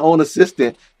you're having your own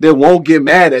assistant that won't get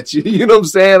mad at you. You know what I'm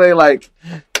saying? They like,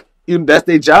 that's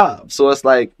their job. So it's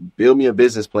like, build me a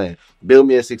business plan. Build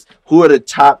me who are the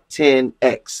top 10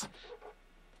 X?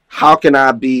 How can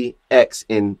I be X?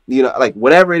 And, like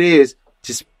whatever it is,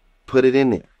 just put it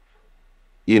in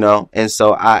there, And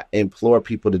so I implore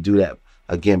people to do that.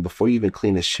 Again, before you even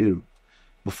clean a shoe,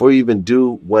 before you even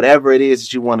do whatever it is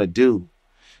that you want to do,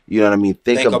 you know what I mean?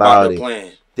 Think about the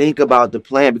plan. Think about the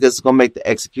plan, because it's going to make the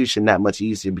execution that much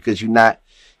easier, because you're not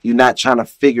trying to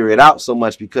figure it out so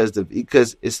much, because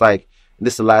it's like,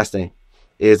 this is the last thing,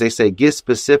 is they say get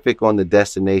specific on the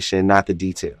destination, not the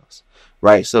details,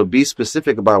 right? So be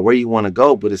specific about where you want to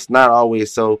go, but it's not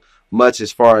always so much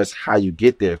as far as how you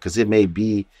get there, because it may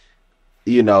be,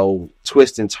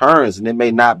 twists and turns, and it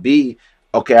may not be,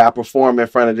 okay, I perform in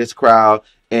front of this crowd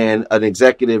and an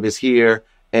executive is here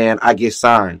and I get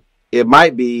signed. It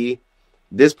might be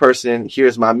this person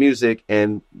hears my music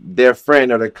and their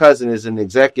friend or their cousin is an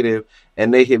executive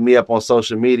and they hit me up on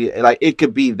social media. Like, it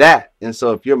could be that. And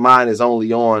so if your mind is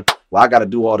only on, well, I got to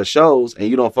do all the shows, and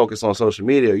you don't focus on social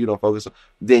media, or you don't focus on,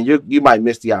 then you might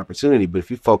miss the opportunity. But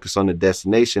if you focus on the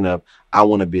destination of, I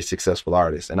want to be a successful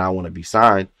artist and I want to be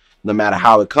signed, no matter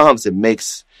how it comes, it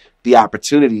makes the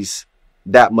opportunities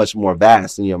that much more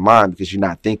vast in your mind, because you're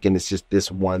not thinking it's just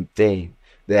this one thing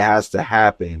that has to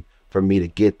happen for me to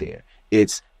get there.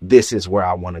 This is where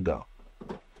I want to go.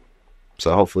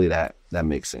 So hopefully that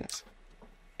makes sense.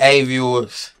 Hey,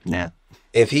 viewers. Yeah.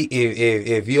 If you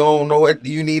don't know what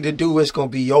you need to do, it's gonna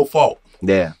be your fault.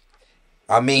 Yeah.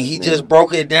 I mean, he just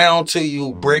broke it down to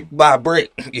you brick by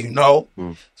brick, you know.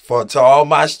 To all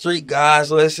my street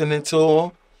guys listening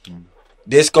to him,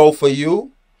 this go for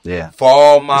you. Yeah. For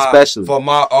all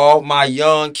my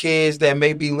young kids that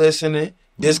may be listening,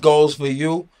 this goes for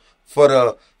you. For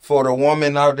the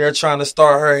woman out there trying to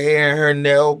start her hair and her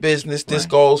nail business, this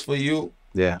goes for you.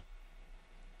 Yeah.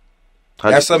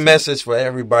 100%. That's a message for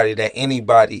everybody that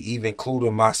anybody, even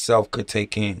including myself, could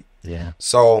take in. Yeah.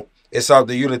 So it's up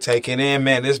to you to take it in,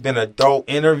 man. It's been a dope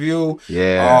interview.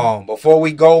 Yeah. Before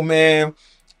we go, man,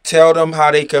 tell them how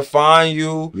they can find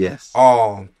you. Yes.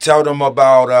 Tell them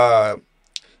about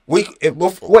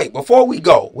before we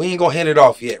go, we ain't gonna hit it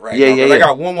off yet, right? Yeah. I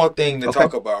got one more thing to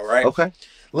talk about, right? Okay.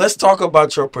 Let's talk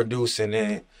about your producing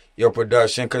and your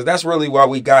production, because that's really why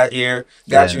we got you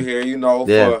here, you know,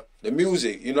 for the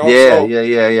music, you know.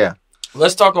 Yeah.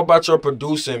 Let's talk about your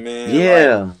producing, man.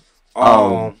 Yeah.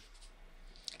 Like,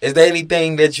 is there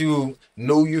anything that you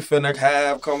knew you finna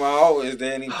have come out? Is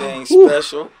there anything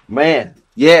special? Man,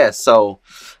 yeah. So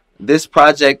this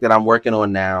project that I'm working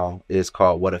on now is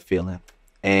called What a Feeling.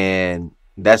 And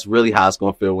that's really how it's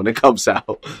going to feel when it comes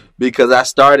out. Because I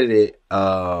started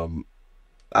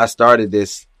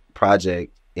this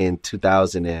project in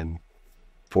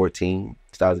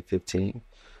 2015,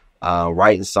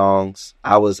 writing songs.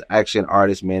 I was actually an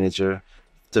artist manager.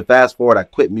 To fast forward, I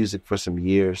quit music for some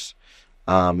years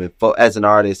as an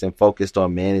artist and focused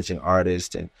on managing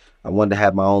artists. And I wanted to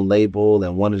have my own label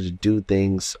and wanted to do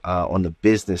things on the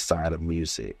business side of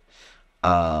music.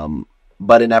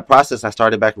 But in that process, I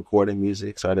started back recording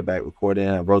music. I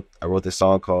wrote this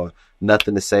song called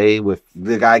Nothing to Say with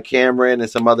the guy Cameron and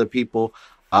some other people.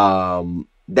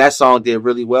 That song did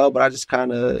really well, but I just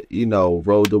kind of,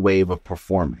 rode the wave of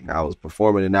performing. I was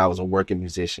performing and I was a working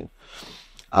musician.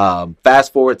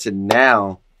 Fast forward to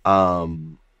now,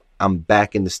 I'm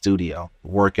back in the studio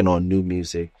working on new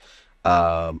music.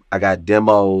 I got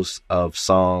demos of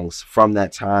songs from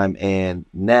that time and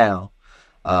now.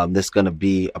 That's going to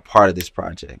be a part of this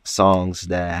project. Songs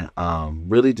that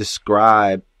really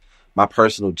describe my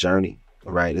personal journey,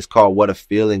 right? It's called What a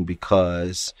Feeling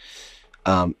because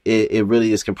it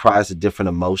really is comprised of different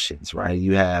emotions, right?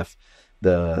 You have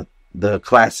the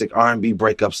classic R&B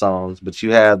breakup songs, but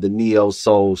you have the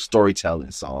neo-soul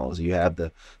storytelling songs. You have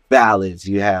the ballads.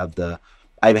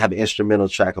 I even have an instrumental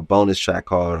track, a bonus track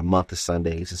called A Month of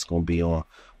Sundays. It's going to be on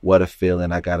What a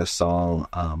Feeling. I got a song,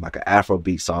 like an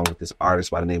Afrobeat song with this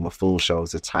artist by the name of Foon Show.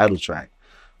 It's a title track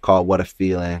called What a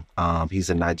Feeling. He's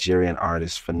a Nigerian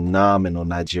artist, phenomenal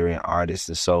Nigerian artist.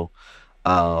 And so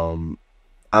I'm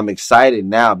excited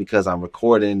now because I'm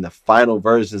recording the final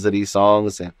versions of these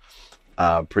songs and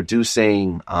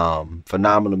producing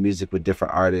phenomenal music with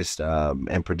different artists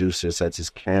and producers such as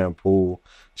Karen Poole.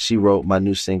 She wrote my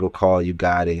new single called You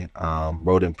Got It,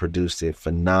 wrote and produced it.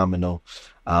 Phenomenal.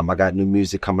 I got new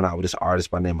music coming out with this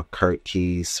artist by the name of Kurt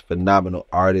Keys. Phenomenal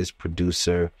artist,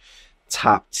 producer,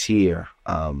 top tier.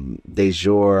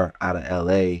 Dejour out of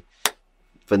LA.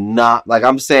 Like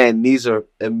I'm saying, these are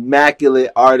immaculate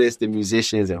artists and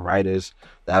musicians and writers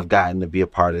that I've gotten to be a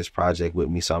part of this project with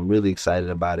me. So I'm really excited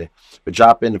about it. We're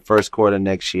dropping the first quarter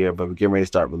next year, but we're getting ready to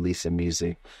start releasing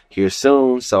music here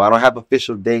soon. So I don't have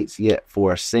official dates yet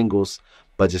for singles,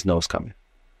 but just know it's coming.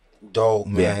 Dope,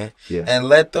 man. Yeah. And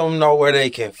let them know where they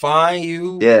can find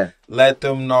you. Yeah. Let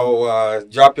them know,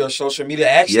 drop your social media.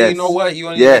 Actually, You know what? You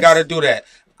don't Yes. even got to do that.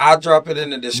 I'll drop it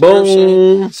in the description.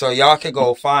 Boom. So y'all can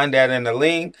go find that in the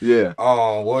link. Yeah.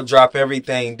 We'll drop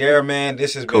everything there, man.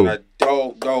 This has been a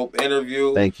dope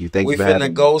interview. Thank you. Thank you for having me. We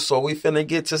finna go, so we finna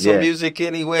get to some music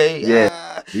anyway.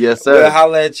 Yeah. Yes, sir. We'll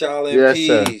holla at y'all in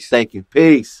peace. Sir. Thank you.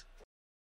 Peace.